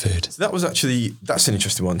 M&S food. So that's an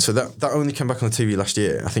interesting one. So that only came back on the TV last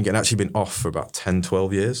year. I think it had actually been off for about 10,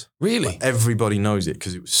 12 years. Really? Like, everybody knows it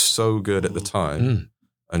because it was so good at the time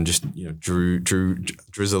and just,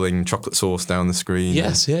 drizzling chocolate sauce down the screen.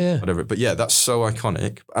 Yes, yeah. Whatever. But yeah, that's so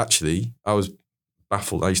iconic. But actually, I was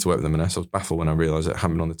baffled. I used to work with M&S. I was baffled when I realised it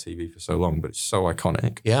hadn't been on the TV for so long, but it's so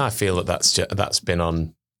iconic. Yeah, I feel that's been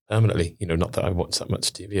on permanently. Not that I watch that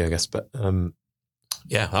much TV, I guess, but...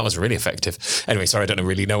 yeah, that was really effective. Anyway, sorry, I don't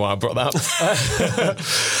really know why I brought that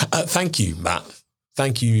up. Thank you, Matt.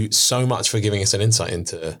 Thank you so much for giving us an insight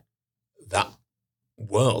into that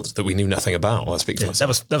world that we knew nothing about. I'll speak for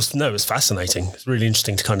myself. It was fascinating. It's really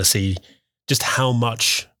interesting to kind of see just how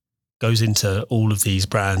much goes into all of these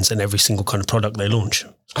brands and every single kind of product they launch.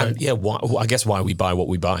 I guess why we buy what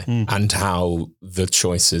we buy and how the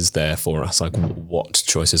choice is there for us, like what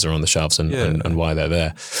choices are on the shelves and why they're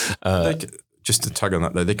there. Just to tag on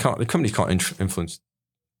that though, the companies can't influence.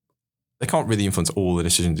 They can't really influence all the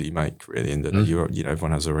decisions that you make, really. And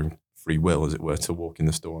everyone has their own free will, as it were, to walk in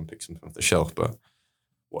the store and pick something off the shelf. But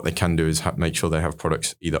what they can do is make sure they have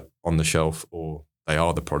products either on the shelf or they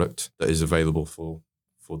are the product that is available for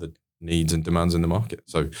the needs and demands in the market.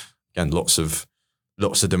 So again, lots of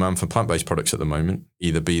lots of demand for plant-based products at the moment,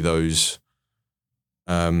 either be those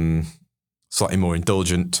slightly more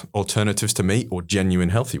indulgent alternatives to meat or genuine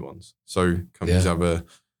healthy ones. So companies have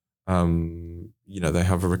they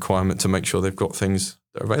have a requirement to make sure they've got things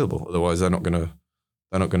that are available. Otherwise, they're not going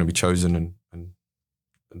to be chosen and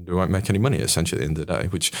they won't make any money essentially at the end of the day.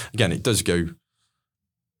 Which again, it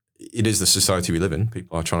is the society we live in.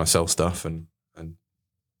 People are trying to sell stuff and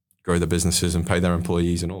grow their businesses and pay their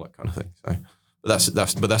employees and all that kind of thing. So,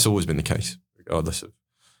 but that's always been the case, regardless of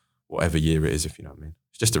whatever year it is, if you know what I mean.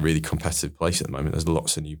 It's just a really competitive place at the moment. There's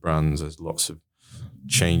lots of new brands. There's lots of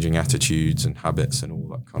changing attitudes and habits and all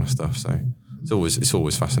that kind of stuff. So it's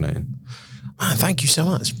always fascinating. Man, thank you so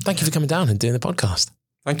much. Thank you for coming down and doing the podcast.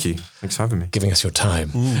 Thank you. Thanks for having me. Giving us your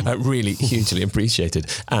time. Really hugely appreciated.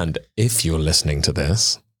 And if you're listening to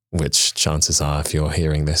this, which chances are, if you're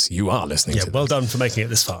hearing this, you are listening to well done for making it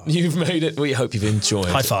this far. You've made it. We hope you've enjoyed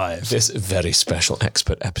High five. This very special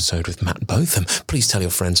expert episode with Matt Botham. Please tell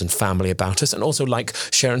your friends and family about us, and also like,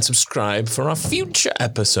 share and subscribe for our future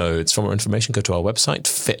episodes. For more information, go to our website,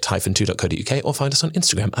 fit-2.co.uk, or find us on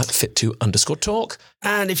Instagram at fit2_talk.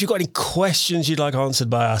 And if you've got any questions you'd like answered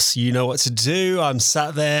by us, you know what to do. I'm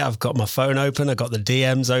sat there. I've got my phone open. I've got the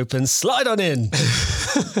DMs open. Slide on in.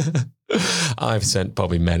 I've sent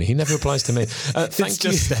Bobby many. He never replies to me. Thank you.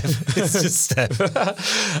 It's just Steph.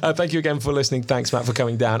 Thank you again for listening. Thanks, Matt, for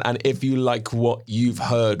coming down. And if you like what you've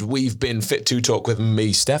heard, we've been Fit to Talk with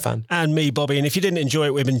me, Steffan. And me, Bobby. And if you didn't enjoy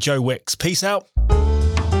it, we've been Joe Wicks. Peace out.